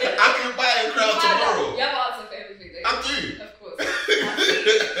 I can buy a crown tomorrow. You have an answer for everything, though. I do. Of course.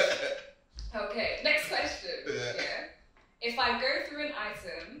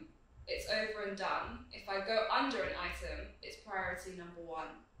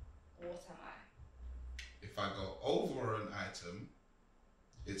 What am I? If I go over an item,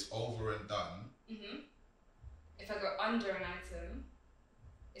 it's over and done. Mm-hmm. If I go under an item,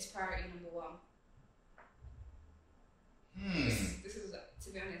 it's priority number 1. This is, to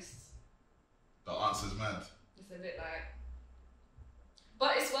be honest, the answer's mad. it's a bit like,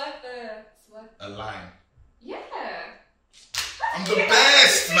 but it's worth a line. Yeah. I'm the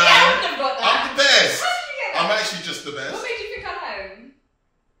best, man. I'm the best. I'm actually just the best. What made you pick a line?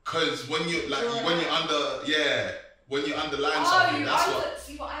 Cause when you're when you underline Oh, something, you that's answered. what.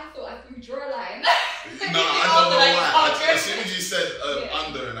 See what I thought? I thought you draw a line. No, I don't know like, why. As soon as you said Yeah.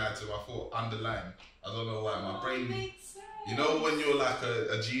 under an item, I thought underline. I don't know why. My brain. Makes sense. You know when you're like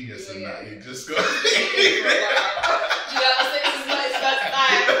a genius and that, you just go. Do you know what I'm saying? This is not his first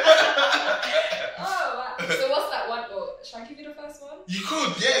time. Oh, wow. So what's that one? Oh, should I give you the first one? You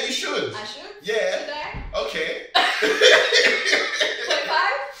could, yeah, you should. I should? Yeah. Should I? Okay. 0.5?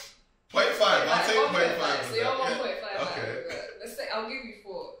 0.5. I'll take 0.5. So you're 1.5. Okay. Let's say I'll give you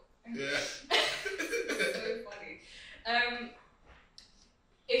 4. Yeah. So funny.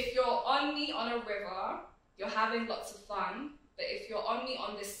 If you're on me on a river, you're having lots of fun. But if you're on me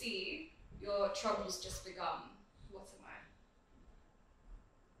on the sea, your trouble's just begun. What am I?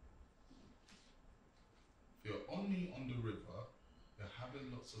 If you're on me on the river, you're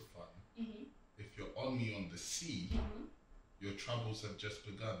having lots of fun. Mm-hmm. If you're on me on the sea, Mm-hmm. your troubles have just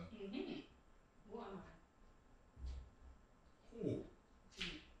begun. Mm-hmm. What am I? Oh.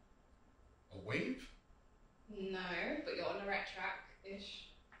 A wave? No, but you're on the right track-ish.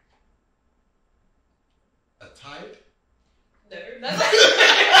 A tide? No, that's I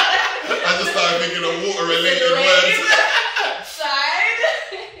just started thinking of water-related words. Side.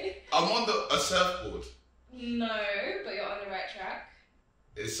 I'm on a surfboard. No, but you're on the right track.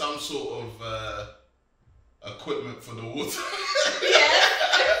 It's some sort of equipment for the water.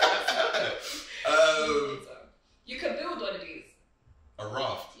 Yes. You could build one of these. A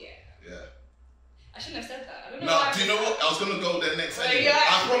raft. Yeah. Yeah. I shouldn't have said that. I don't know. No, why do you know what? I was gonna go there next. Well, Anyway. yeah,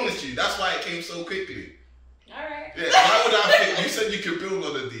 I promised you. That's why it came so quickly. All right. Yeah. Why would I think? You said you could build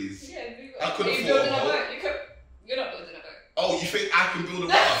one of these. Yeah. I could Are you afford building a one. boat? You're not building a boat. Oh, you think I can build a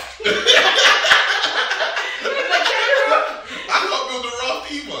raft? I can't build a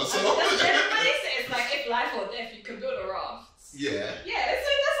raft either. So. It's like if life or death, you can build a raft. Yeah. Yeah. So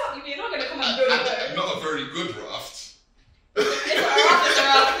that's what you mean. You're not gonna come and build a boat. Not a very good raft. It's a raft. It's a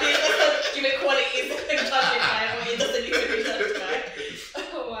raft. Please, let's not give it qualities and judge it by what it doesn't need to be judged by.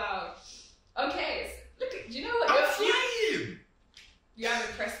 Oh wow. Okay. So, look. Do you know what? I'm flying. You have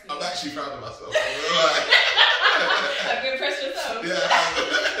impressed me. I'm actually proud of myself. Have you impressed yourself? Yeah.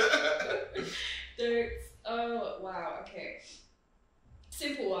 Oh wow. Okay.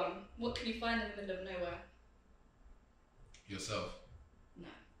 Simple one. What can you find in the middle of nowhere? Yourself. No.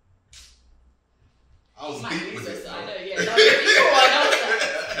 I was Might deep use with this, it. I know, yeah. No, people are not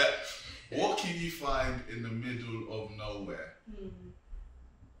that. What can you find in the middle of nowhere?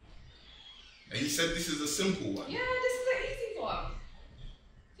 And you said this is a simple one. Yeah, this is an easy one.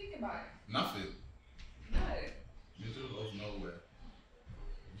 Think about it. Nothing. No. Middle of nowhere.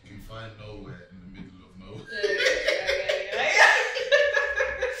 You can find nowhere in the middle of nowhere. Yeah.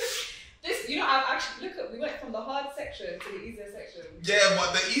 This, I've actually, we went from the hard section to the easier section. Yeah,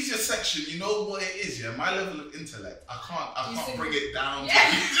 but the easier section, you know what it is, yeah? My level of intellect, I can't bring it down.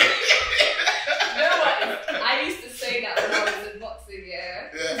 Yeah. You know what? I used to say that when I was in boxing, yeah?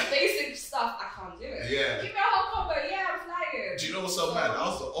 Basic stuff, I can't do it. Yeah. Give me a whole combo, yeah, I'm flying. Do you know what's so mad? I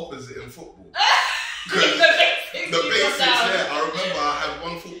was the opposite in football. The basics, yeah. I remember I had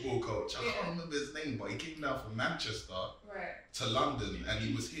one football coach. I can't remember his name, but he came down from Manchester to London, and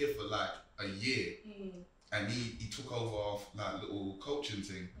he was here for like a year. And he took over off like little coaching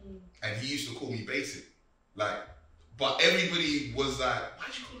thing, and he used to call me basic, like. But everybody was like,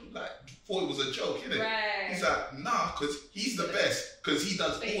 why'd you call him like? Thought it was a joke, innit? Right. He's like, nah, because he's the best, because he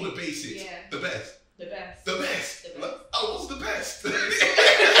does all the basics. Yeah. The best. The best. The best. The best. Like, I was the best. But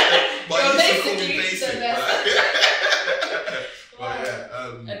You're he used to call me basically basic. the best. Right? But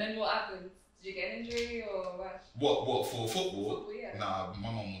yeah. And then what happened? Did you get an injury or what? What for football? Football, yeah. Nah, my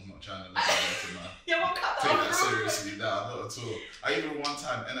mum was not trying to listen to me. You won't cut Take that that seriously, nah, not at all. I even one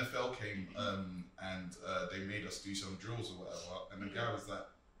time NFL came and they made us do some drills or whatever, and the guy was like,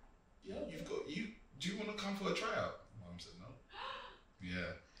 "Yo, do you want to come for a tryout?" Mum said no.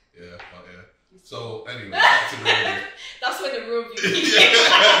 Yeah, but yeah. So anyway, back to the room. That's when the room you keep.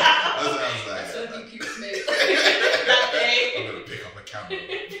 That's when you keep smooth. That day. I'm gonna pick up a camera.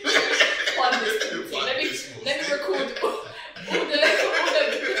 Let me record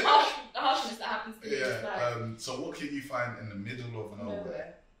all the harshness that happens to you. Yeah. So what can you find in the middle of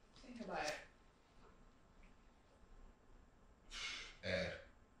nowhere? I think I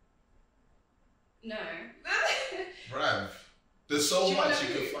There's so much you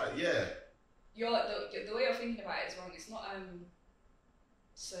can find. Yeah. The way you're thinking about it is wrong. It's not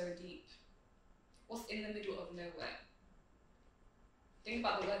so deep. What's in the middle of nowhere? Think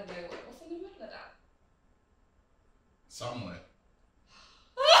about the word nowhere. What's in the middle of that? Somewhere.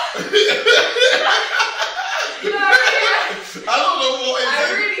 No, I don't know what it is.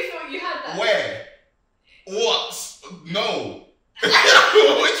 I really thought you had that. Where? What? No. Which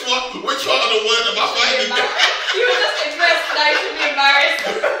one of the word am I finding? You were just addressed. Now you should be embarrassed.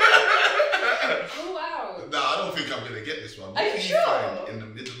 Oh wow. No, I don't think I'm gonna get this one. Are you sure? Find in the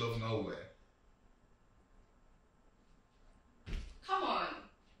middle of nowhere. Come on.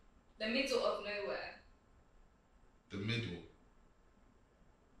 The middle of nowhere. The middle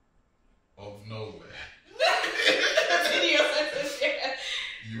of nowhere. Continue your sentence, yeah.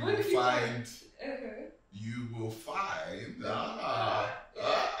 You What will did you find. Okay. You will find. Nah.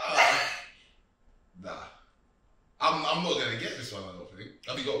 I'm not gonna get this one. I don't think.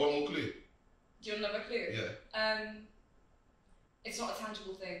 Have you got one more clue? Do you want another clue? Yeah. It's not a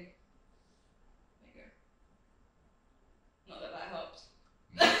tangible thing. There you go. Not that helped.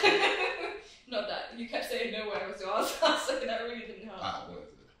 Not that. You kept saying nowhere was your answer, so that really didn't help. What is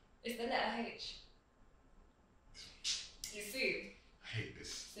it? It's the letter H. You see? I hate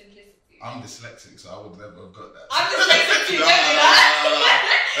this. Simplicity. I'm dyslexic, so I would never have got that. I'm dyslexic too, don't do that.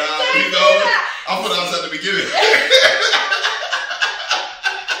 You know, I thought that was at the beginning.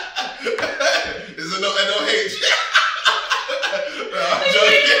 Is it not NOH? I'm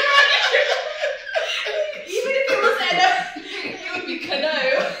joking. Even if it was NO, it would be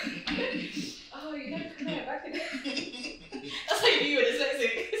canoe. Oh, you know canoe back in That's how you knew you were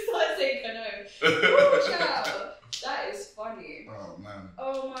dyslexic. Start saying canoe. Oh, child. That is funny. Oh, man.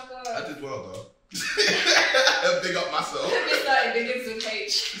 Oh, my God. I did well, though. Big up myself. This started begins with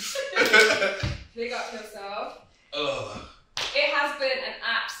H. Big up yourself. Ugh. It has been an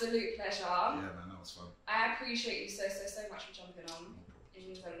absolute pleasure. Yeah, man, that was fun. I appreciate you so much for jumping on. It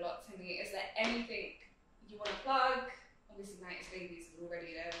means a lot to me. Is there anything you want to plug? Obviously, 90s Babies is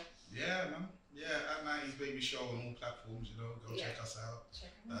already there. Yeah, man. Yeah, at 90s Baby Show on all platforms, you know. Go check us out.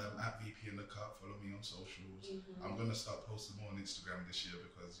 Check them out. At VP in the Cup. Follow me on socials. I'm going to start posting more on Instagram this year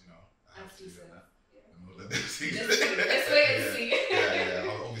because, you know, I have to do that. And all of those things. Let's wait and see. Yeah.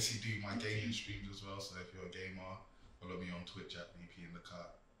 I'll obviously do my gaming streams as well. So if you're a gamer, follow me on Twitch at VP in the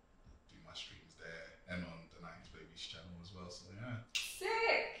Cup. Do my streams there and on the 90s Babies channel as well. So yeah.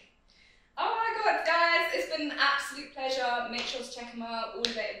 Sick. Oh my God, guys, it's been an absolute pleasure. Make sure to check them out. All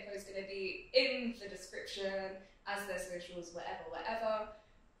of their info is going to be in the description, as their socials, whatever.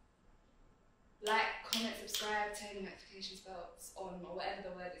 Like, comment, subscribe, turn the notifications bells on, or whatever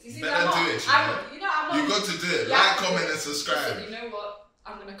the word is. You see, better do it, I'm not. You got to do it. Like, comment, and subscribe. Listen, you know what?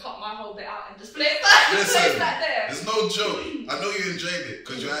 I'm going to cut my whole bit out and just place that there. There's no joke. I know you enjoyed it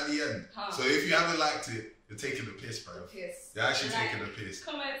because you're at the end. So if you haven't liked it, you're taking the piss, bro. You're actually taking the piss.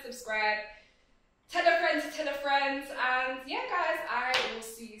 Comment, subscribe, tell a friend to tell a friend, and yeah, guys, I will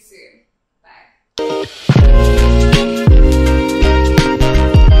see you soon. Bye.